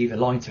impossible, as you've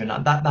aligned to,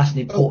 and that's an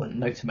important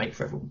note to make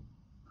for everyone.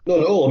 Not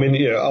at all. I mean,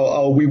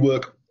 our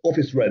WeWork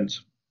office rent,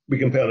 we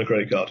can pay on a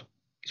credit card.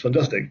 It's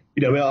fantastic.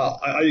 I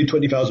do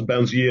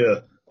 £20,000 a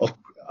year of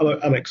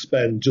Amex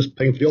spend just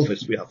paying for the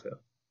office we have here.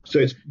 So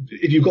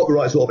if you've got the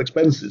right sort of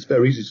expenses, it's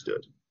very easy to do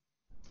it.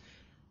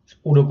 It's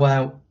all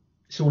about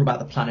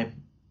the planning.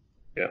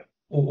 Yeah.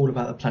 All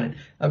about the planning.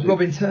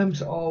 Rob, in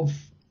terms of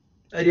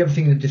the other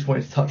thing that I just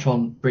wanted to touch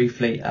on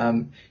briefly,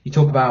 you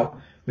talk about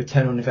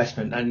return on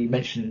investment, and you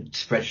mentioned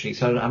spreadsheets.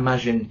 So I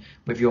imagine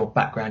with your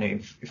background in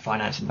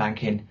finance and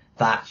banking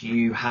that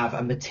you have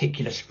a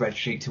meticulous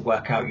spreadsheet to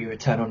work out your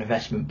return on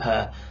investment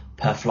per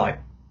flight.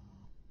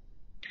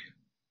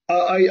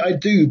 I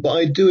do, but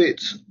I do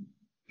it.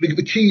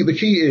 The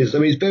key is,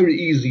 it's very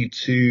easy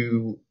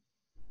to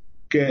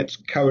get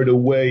carried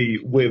away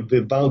with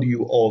the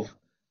value of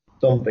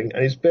something,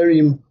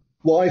 and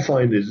what I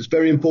find is it's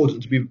very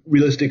important to be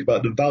realistic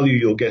about the value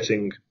you're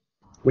getting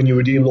when you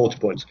redeem loyalty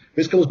points.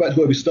 This comes back to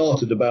where we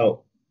started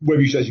about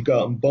whether you should actually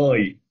go out and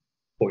buy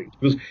points,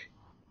 because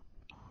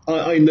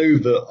I know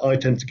that I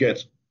tend to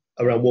get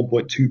around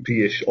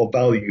 1.2p-ish of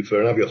value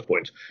for an Avios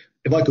point.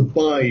 If I could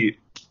buy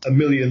 $1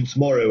 million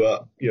tomorrow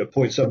at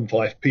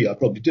 0.75p, I'd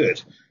probably do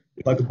it.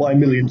 If I could buy $1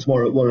 million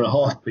tomorrow at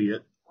 1.5p,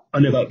 I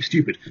know that would be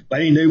stupid. But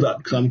I only know that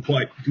because I'm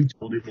quite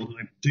detailed in what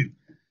I do.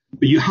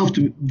 But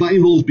that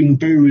involves being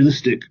very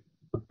realistic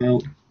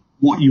about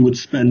what you would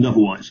spend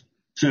otherwise.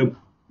 So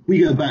we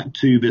go back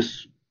to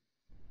this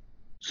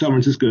San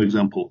Francisco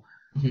example.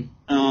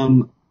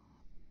 Mm-hmm.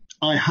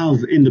 I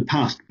have in the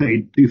past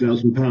paid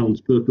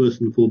 £2,000 per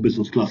person for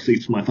business class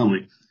seats for my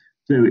family.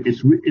 So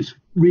it's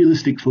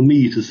realistic for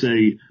me to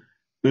say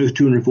those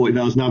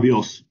 240,000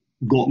 Avios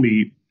got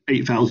me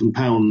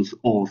 £8,000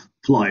 of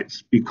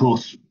flights,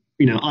 because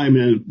I'm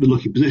in the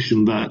lucky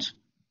position that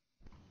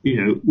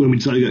when we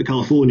decided to go to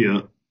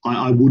California,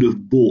 I would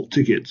have bought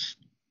tickets.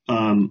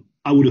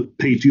 I would have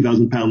paid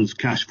 £2,000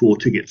 cash for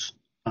tickets.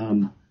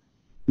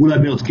 Would I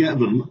be able to get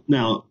them?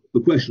 Now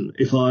the question: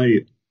 if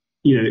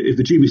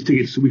the cheapest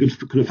tickets we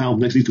could have found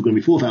next week were going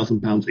to be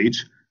 £4,000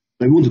 each,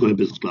 they wouldn't have gone in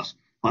business class.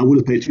 I would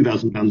have paid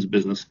 £2,000 of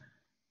business.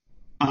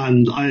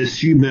 And I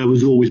assume there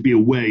would always be a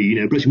way,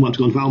 British might have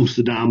gone to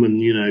Amsterdam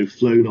and,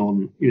 flown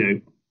on,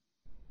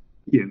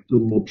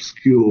 some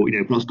obscure,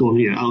 perhaps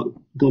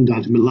gone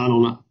down to Milan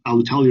on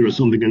Alitalia or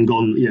something and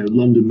gone,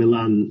 London,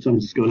 Milan, San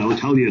Francisco and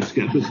Alitalia to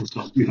get business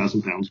class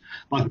 £3,000.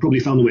 I could probably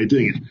found a way of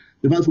doing it.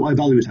 But that's what I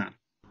value it at.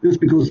 Just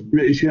because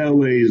British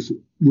Airways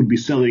would be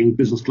selling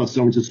business class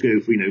San Francisco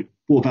for,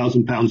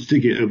 £4,000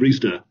 ticket over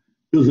Easter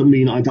doesn't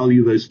mean I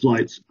value those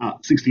flights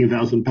at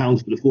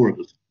 £16,000 for the four of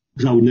us,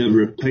 because I would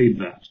never have paid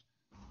that.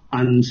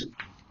 And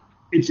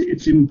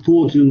it's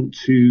important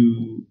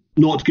to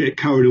not get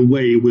carried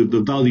away with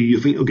the value you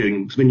think you're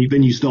getting. Because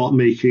then you start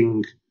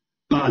making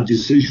bad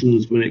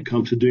decisions when it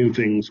comes to doing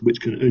things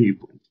which can earn you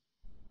points.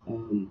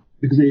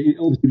 Because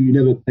obviously you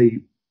never pay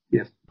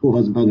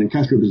 £4,000 in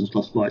cash for a business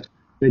class flight,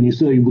 then you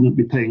certainly wouldn't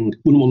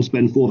want to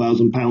spend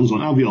 £4,000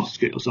 on Avios to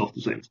get yourself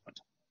the same flight.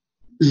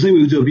 It's the same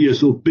with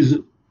sort of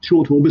business,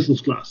 short-haul business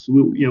class.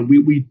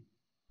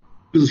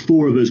 There's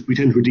four of us, we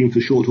tend to redeem for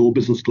short-haul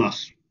business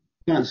class.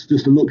 That's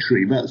just a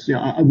luxury.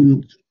 I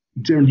wouldn't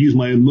generally use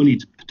my own money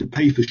to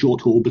pay for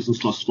short-haul business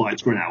class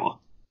flights for an hour,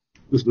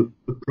 because the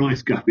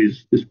price gap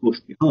is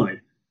disproportionately high.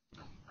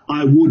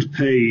 I would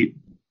pay,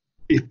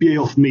 if BA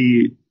offered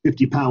me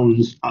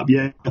 £50 at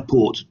the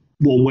airport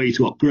one way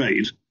to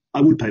upgrade, I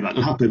would pay that.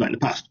 I have paid that in the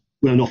past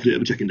when I offered it at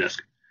the check-in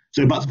desk.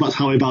 So that's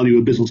how I value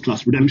a business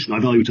class redemption. I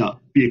value it at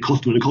be a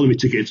cost of an economy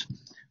ticket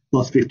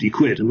plus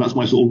 £50, and that's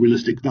my sort of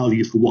realistic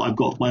value for what I've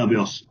got for my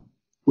Avios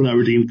when I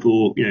redeem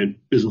for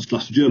business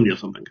class to Germany or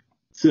something.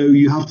 So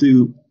you have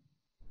to,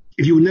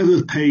 if you would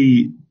never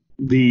pay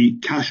the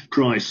cash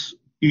price,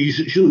 you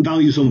shouldn't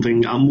value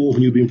something at more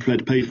than you've been prepared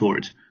to pay for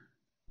it,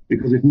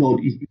 because if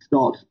not, you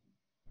start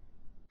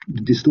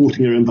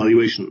distorting your own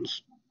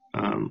valuations.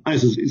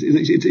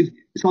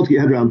 It's hard to get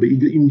your head around, but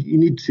you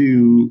need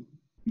to.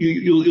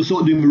 You'll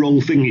start doing the wrong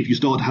thing if you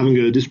start having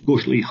a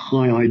disproportionately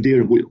high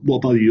idea of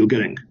what value you're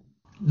getting.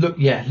 Look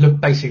at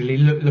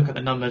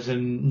the numbers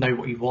and know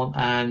what you want,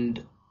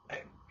 and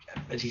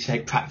as you say,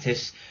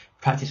 practice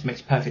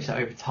makes perfect. So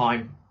over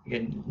time,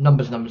 again,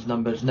 numbers,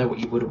 know what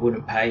you would or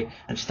wouldn't pay,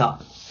 and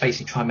start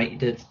basically try and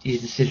make your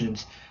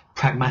decisions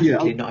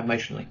pragmatically, not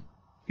emotionally.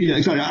 Yeah,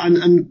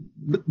 exactly.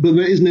 But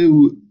there is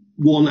no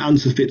one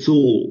answer fits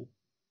all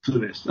for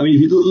this. I mean,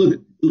 if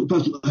you look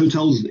past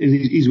hotels is an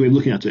easy way of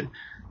looking at it.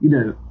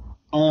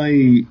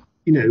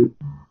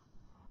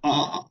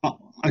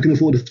 I can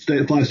afford to stay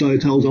at 5-star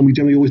hotels, and we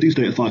generally always do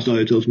stay at 5-star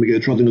hotels when we go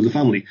travelling as a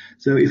family.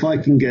 So if I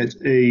can get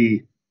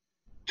a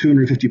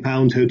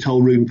 £250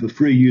 hotel room for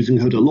free using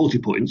hotel loyalty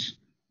points,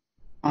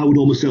 I would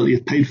almost certainly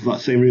have paid for that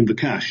same room for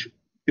cash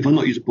if I'm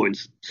not using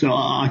points. So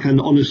I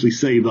can honestly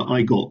say that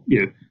I got,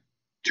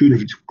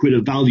 £250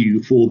 of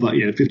value for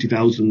that,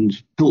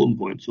 50,000 Hilton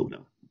points or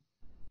whatever.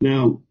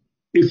 Now,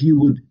 if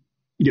you've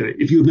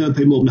never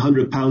paid more than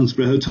 £100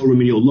 for a hotel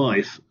room in your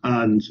life,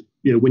 and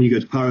when you go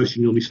to Paris,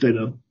 you normally stay in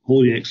a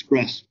Holiday Inn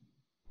Express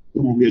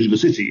on the edge of the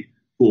city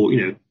for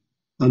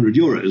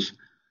 €100,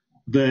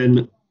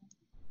 then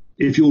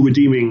if you're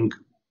redeeming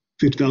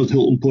 50,000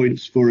 Hilton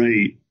points for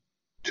a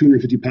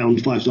 £250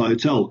 5-star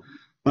hotel,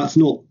 that's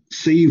not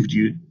saved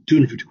you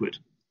 £250.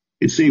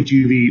 It saved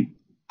you the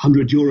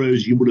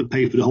 €100 you would have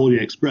paid for the Holiday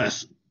Inn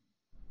Express,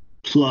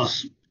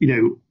 plus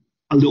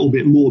a little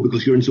bit more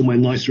because you're in somewhere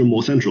nicer and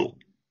more central.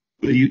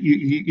 But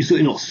you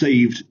certainly not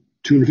saved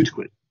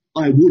 £250.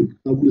 I would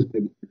have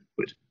paid £250.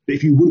 But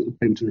if you wouldn't have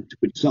paid £250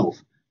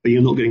 yourself, then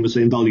you're not getting the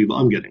same value that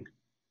I'm getting.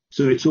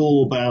 So it's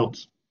all about,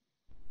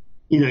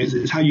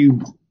 it's how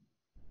you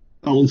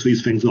balance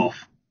these things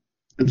off.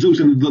 And so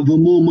the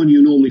more money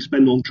you normally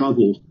spend on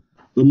travel,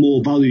 the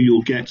more value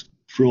you'll get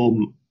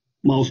from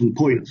miles and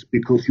points,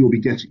 because you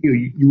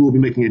will be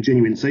making a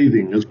genuine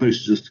saving as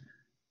opposed to just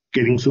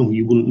getting something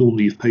you wouldn't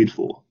normally have paid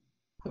for.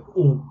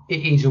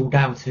 It is all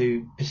down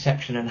to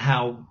perception and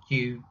how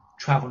you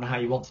travel and how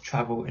you want to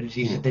travel. And as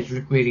you said, there's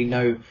really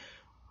no,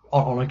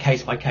 on a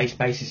case-by-case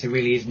basis, there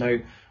really is no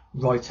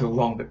right or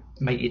wrong, but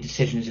make your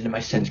decisions in the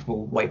most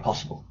sensible way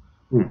possible.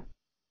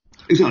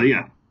 Exactly,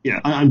 yeah.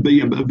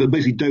 But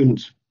basically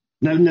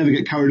never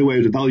get carried away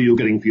with the value you're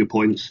getting for your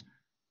points.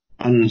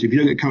 And if you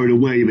don't get carried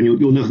away, then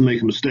you'll never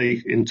make a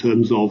mistake in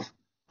terms of,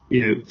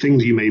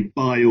 things you may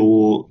buy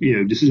or,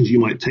 decisions you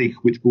might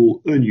take which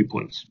will earn you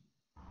points.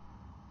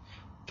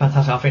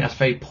 Fantastic. I think that's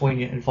very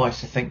poignant advice,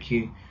 so thank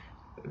you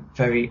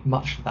very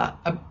much for that.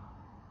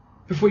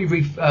 Before you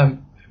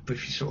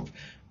briefly sort of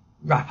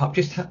wrap up,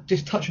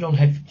 just touching on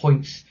Head for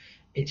Points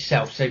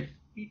itself. So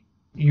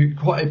you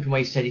quite open way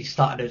you said it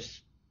started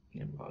as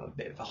a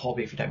bit of a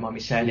hobby, if you don't mind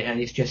me saying it, and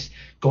it's just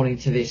gone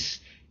into this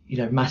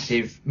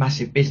massive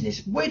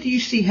business. Where do you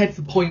see Head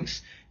for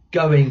Points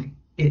going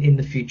in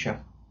the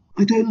future?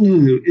 I don't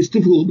know. It's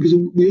difficult because at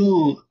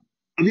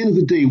the end of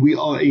the day, we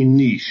are a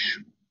niche,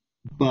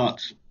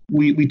 but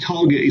we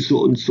target a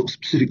sort of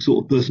specific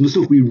sort of person. The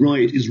stuff we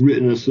write is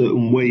written in a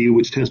certain way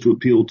which tends to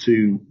appeal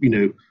to,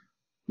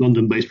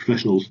 London-based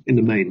professionals in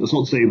the main. That's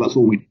not to say that's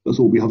all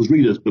we have as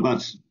readers, but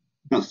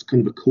that's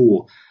kind of the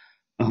core.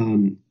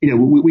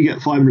 We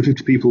get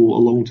 550 people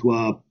along to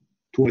our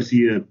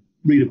twice-a-year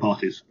reader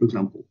parties, for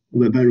example.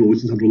 They're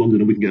always in central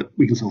London, and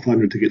we can sell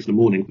 500 tickets in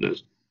the morning for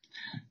those.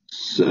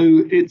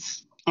 So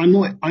it's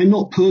I'm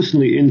not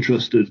personally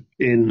interested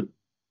in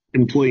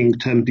employing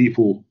 10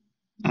 people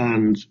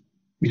and,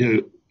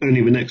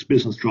 only the next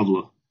business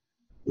traveller.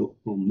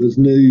 There's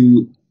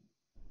no,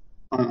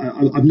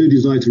 I've no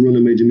desire to run a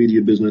major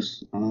media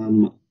business.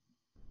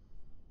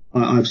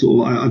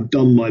 I've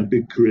done my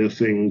big career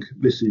thing.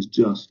 This is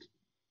just,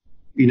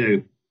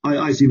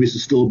 I see this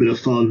as still a bit of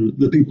fun.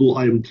 The people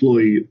I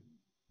employ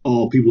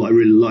are people I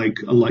really like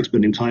and like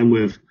spending time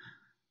with.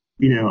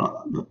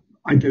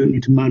 I don't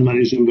need to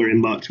manage them very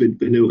much. They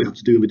know what they have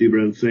to do. They do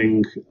their own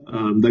thing.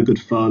 They're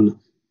good fun.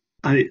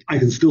 I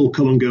can still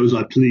come and go as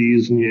I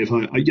please. And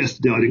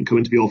yesterday I didn't come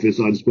into the office.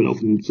 I just went off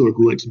on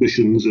historical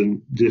exhibitions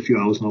and did a few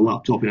hours on a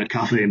laptop in a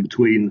cafe in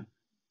between.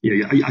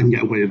 I can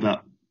get away with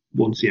that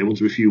once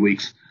every few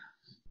weeks.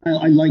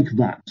 I like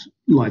that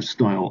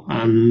lifestyle,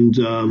 and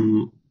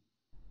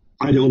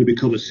I don't want to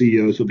become a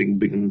CEO of something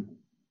big and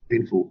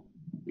painful.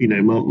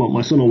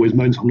 My son always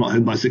moans I'm not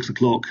home by 6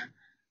 o'clock.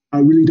 I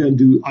really don't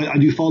do. I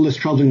do far less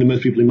traveling than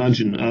most people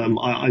imagine.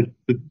 I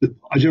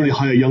generally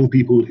hire young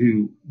people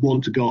who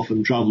want to go off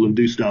and travel and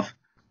do stuff.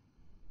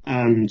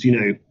 And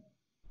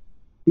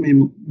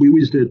we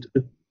just did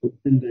a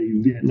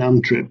 10-day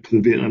Vietnam trip for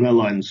Vietnam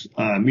Airlines.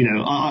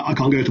 I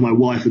can't go to my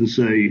wife and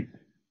say,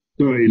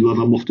 "Sorry, love,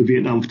 I'm off to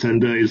Vietnam for 10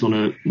 days on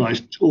a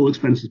nice, all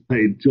expenses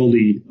paid,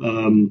 jolly.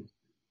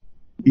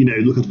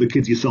 Look after the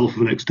kids yourself for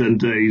the next 10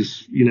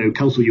 days.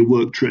 Cancel your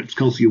work trips,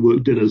 cancel your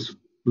work dinners for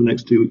the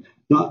next 2 weeks."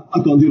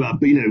 I can't do that,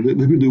 but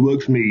the people who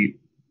work for me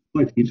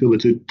fight each other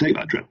to take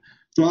that trip.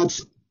 So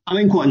I'm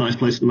in quite a nice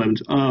place at the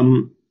moment.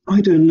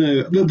 I don't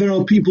know. There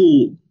are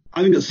people.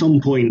 I think at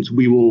some point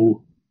we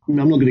will. I'm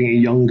not getting any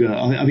younger.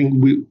 I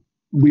think we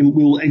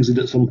will exit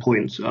at some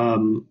point.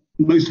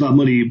 Most of our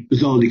money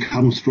bizarrely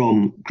comes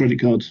from credit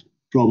cards,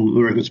 from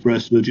American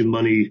Express, Virgin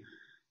Money,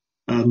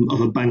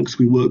 other banks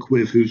we work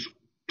with whose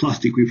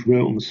plastic we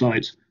promote on the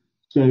site.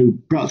 So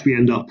perhaps we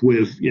end up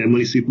with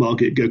Money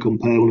Supermarket, Go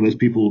Compare, one of those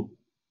people.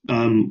 We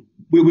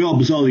are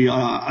bizarrely,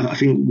 I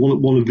think,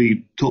 one of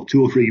the top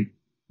 2 or 3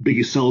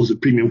 biggest sellers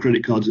of premium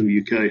credit cards in the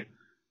UK,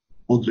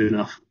 oddly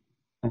enough.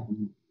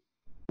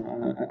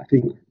 I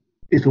think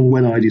if and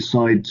when I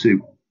decide to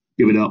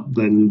give it up,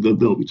 then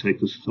they'll be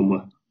taken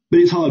somewhere. But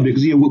it's hard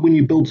because when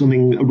you build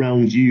something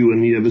around you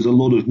and there's a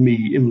lot of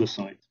me in the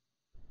site.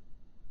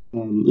 A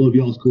lot of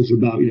the articles are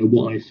about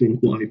what I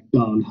think, what I've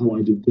done, how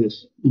I did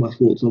this, my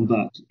thoughts on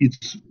that.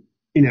 It's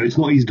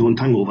not easy to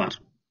untangle that.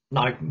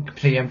 No, I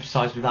completely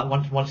empathise with that.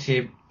 Once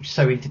you're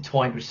so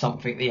intertwined with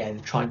something,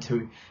 trying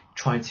to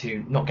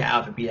not get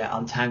out of it,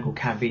 untangle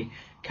can be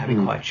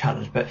quite a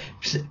challenge. But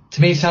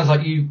to me, it sounds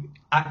like you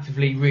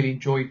actively really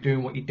enjoy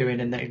doing what you're doing,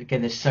 and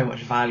again, there's so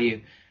much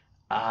value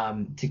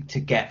to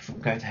get from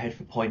going to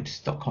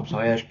headforpoints.com. So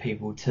I urge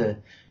people to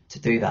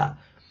do that.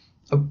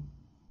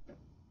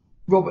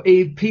 Rob,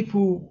 if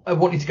people are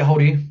wanting to get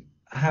hold of you,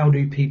 how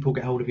do people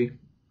get hold of you?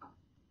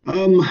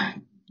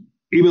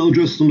 Email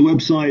address on the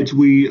website.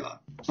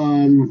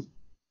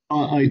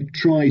 I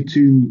try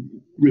to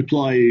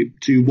reply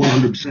to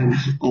 100%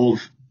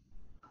 of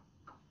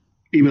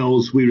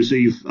emails we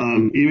receive.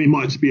 It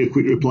might just be a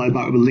quick reply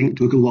back with a link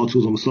to a couple of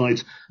articles on the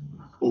site,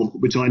 or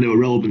which I know are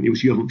relevant,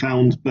 which you haven't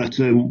found. But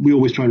we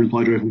always try and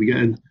reply to everything we get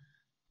in.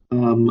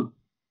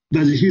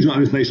 There's a huge amount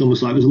of information on the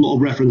site. There's a lot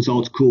of reference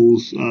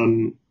articles.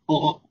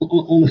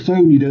 On the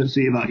phone, you don't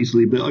see it that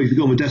easily, but if you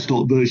go on the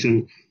desktop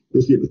version,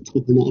 you'll see at the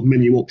top a lot of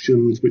menu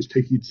options, which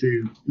take you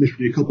to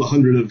literally a couple of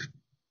hundred of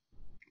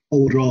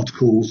older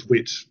articles,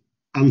 which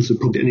answer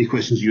probably any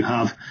questions you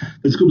have.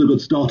 There's a couple of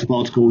good startup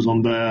articles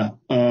on there.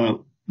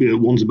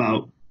 One's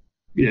about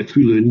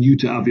Thule new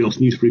to Avios,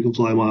 new to frequent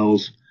flyer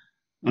miles.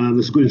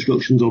 There's some good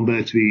instructions on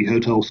there to the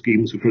hotel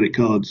schemes for credit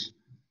cards.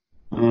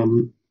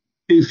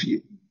 If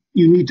you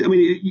need to,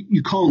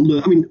 you can't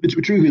learn.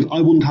 The truth is,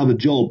 I wouldn't have a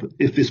job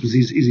if this was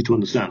easy to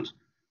understand.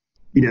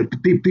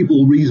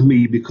 People reason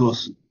me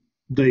because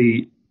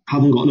they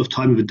haven't got enough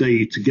time of the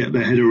day to get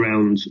their head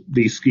around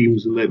these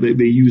schemes, and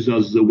they use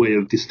us as a way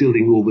of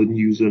distilling all the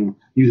news and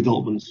new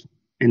developments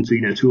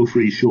into 2 or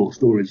 3 short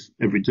stories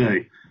every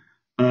day.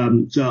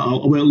 So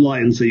I won't lie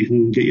and say you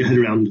can get your head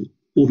around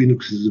all the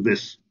intricacies of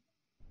this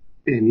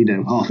in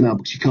half an hour,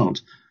 because you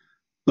can't.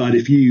 But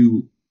if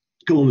you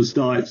go on the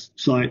site,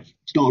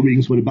 start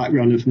reading some of the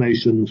background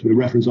information, some of the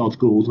reference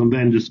articles, and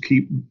then just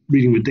keep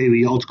reading the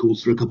daily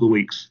articles for a couple of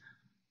weeks,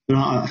 then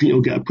I think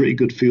you'll get a pretty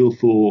good feel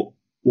for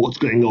what's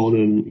going on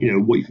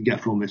and what you can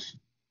get from this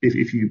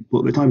if you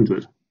put the time into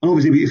it. And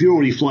obviously, if you're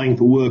already flying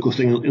for work or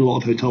staying in a lot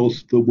of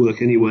hotels for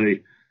work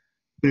anyway,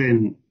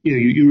 then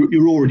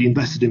you're already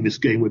invested in this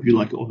game, whether you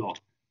like it or not.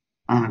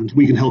 And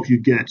we can help you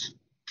get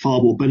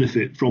far more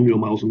benefit from your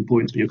miles and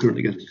points than you're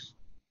currently getting.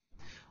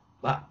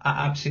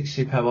 Absolutely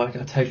superb. I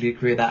totally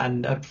agree with that.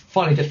 And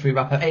finally, just to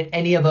wrap up,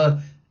 any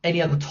other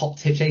top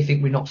tips,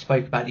 anything we've not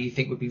spoke about that you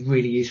think would be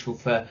really useful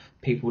for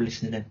people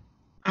listening in?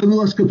 In the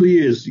last couple of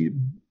years,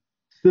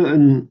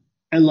 certain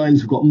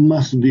airlines have got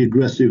massively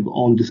aggressive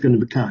on discounting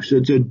the cash. So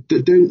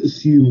don't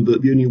assume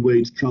that the only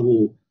way to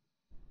travel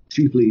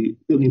cheaply,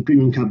 certainly in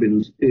premium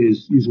cabins,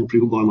 is using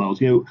frequent flyer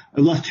miles. Over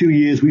the last 2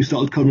 years, we've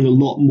started covering a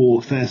lot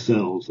more fare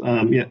sales.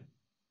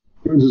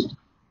 For instance,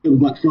 over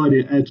Black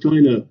Friday, Air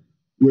China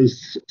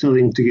was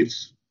selling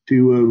tickets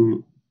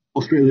to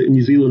Australia and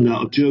New Zealand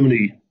out of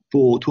Germany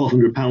for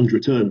 £1,200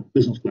 return,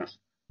 business class.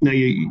 Now,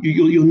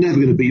 you're never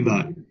going to beat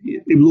that.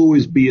 It will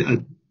always be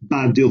a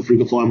bad deal for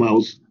frequent flyer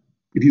miles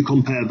if you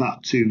compare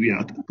that to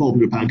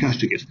 £1,200 cash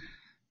tickets.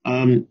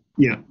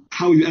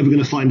 How are you ever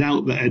going to find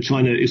out that Air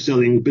China is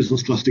selling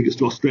business class tickets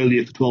to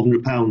Australia for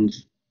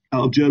 £1,200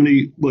 out of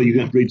Germany? Well, you're going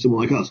to have to read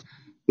someone like us.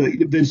 But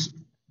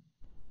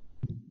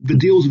the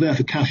deals are there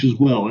for cash as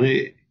well. And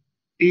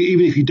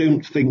even if you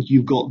don't think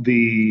you've got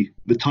the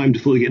time to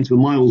fully get into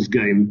the miles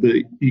game, but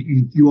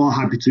you are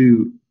happy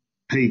to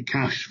pay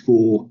cash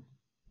for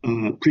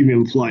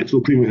premium flights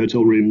or premium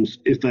hotel rooms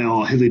if they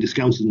are heavily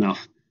discounted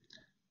enough,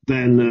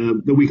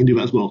 then we can do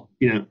that as well.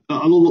 A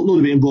lot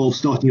of it involves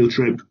starting your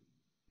trip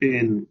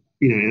in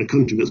a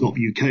country that's not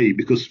the UK,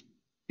 because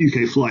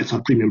UK flights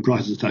have premium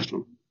prices attached to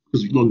them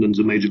because London's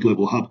a major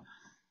global hub.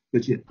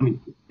 But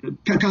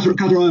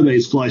Qatar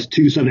Airways flies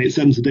 2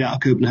 787s a day out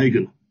of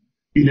Copenhagen.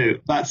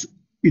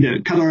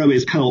 Qatar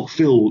Airways cannot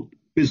fill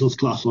business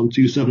class on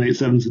 2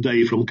 787s a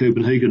day from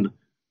Copenhagen,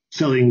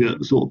 selling at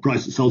the sort of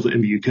price it sells at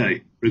in the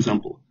UK, for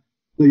example.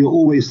 So you're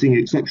always seeing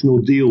exceptional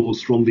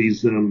deals from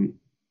these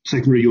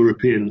secondary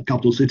European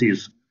capital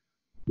cities,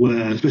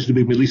 where especially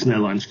the big Middle Eastern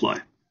airlines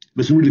fly.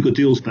 There's some really good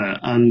deals there.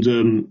 And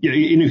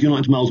even if you're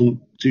not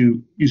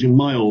to using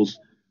miles,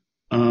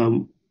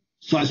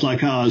 sites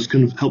like ours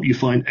can help you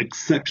find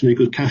exceptionally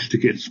good cash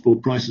tickets for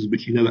prices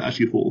which you never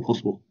actually thought were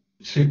possible.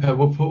 Super.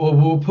 We'll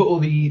put all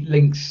the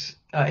links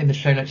in the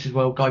show notes as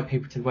well, guide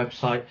people to the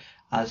website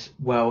as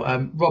well.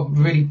 Rob,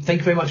 really, thank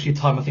you very much for your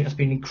time. I think that's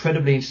been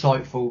incredibly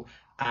insightful,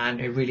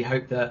 and I really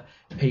hope that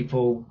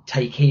people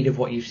take heed of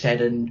what you've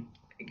said and,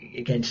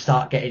 again,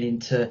 start getting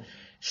into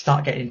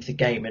the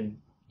game, and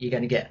you're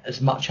going to get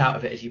as much out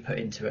of it as you put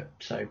into it.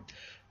 So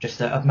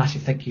just a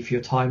massive thank you for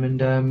your time,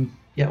 and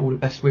all the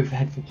best with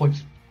Head for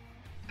Points.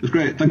 It was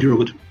great. Thank you,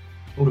 Robert.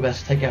 All the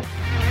best. Take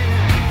care.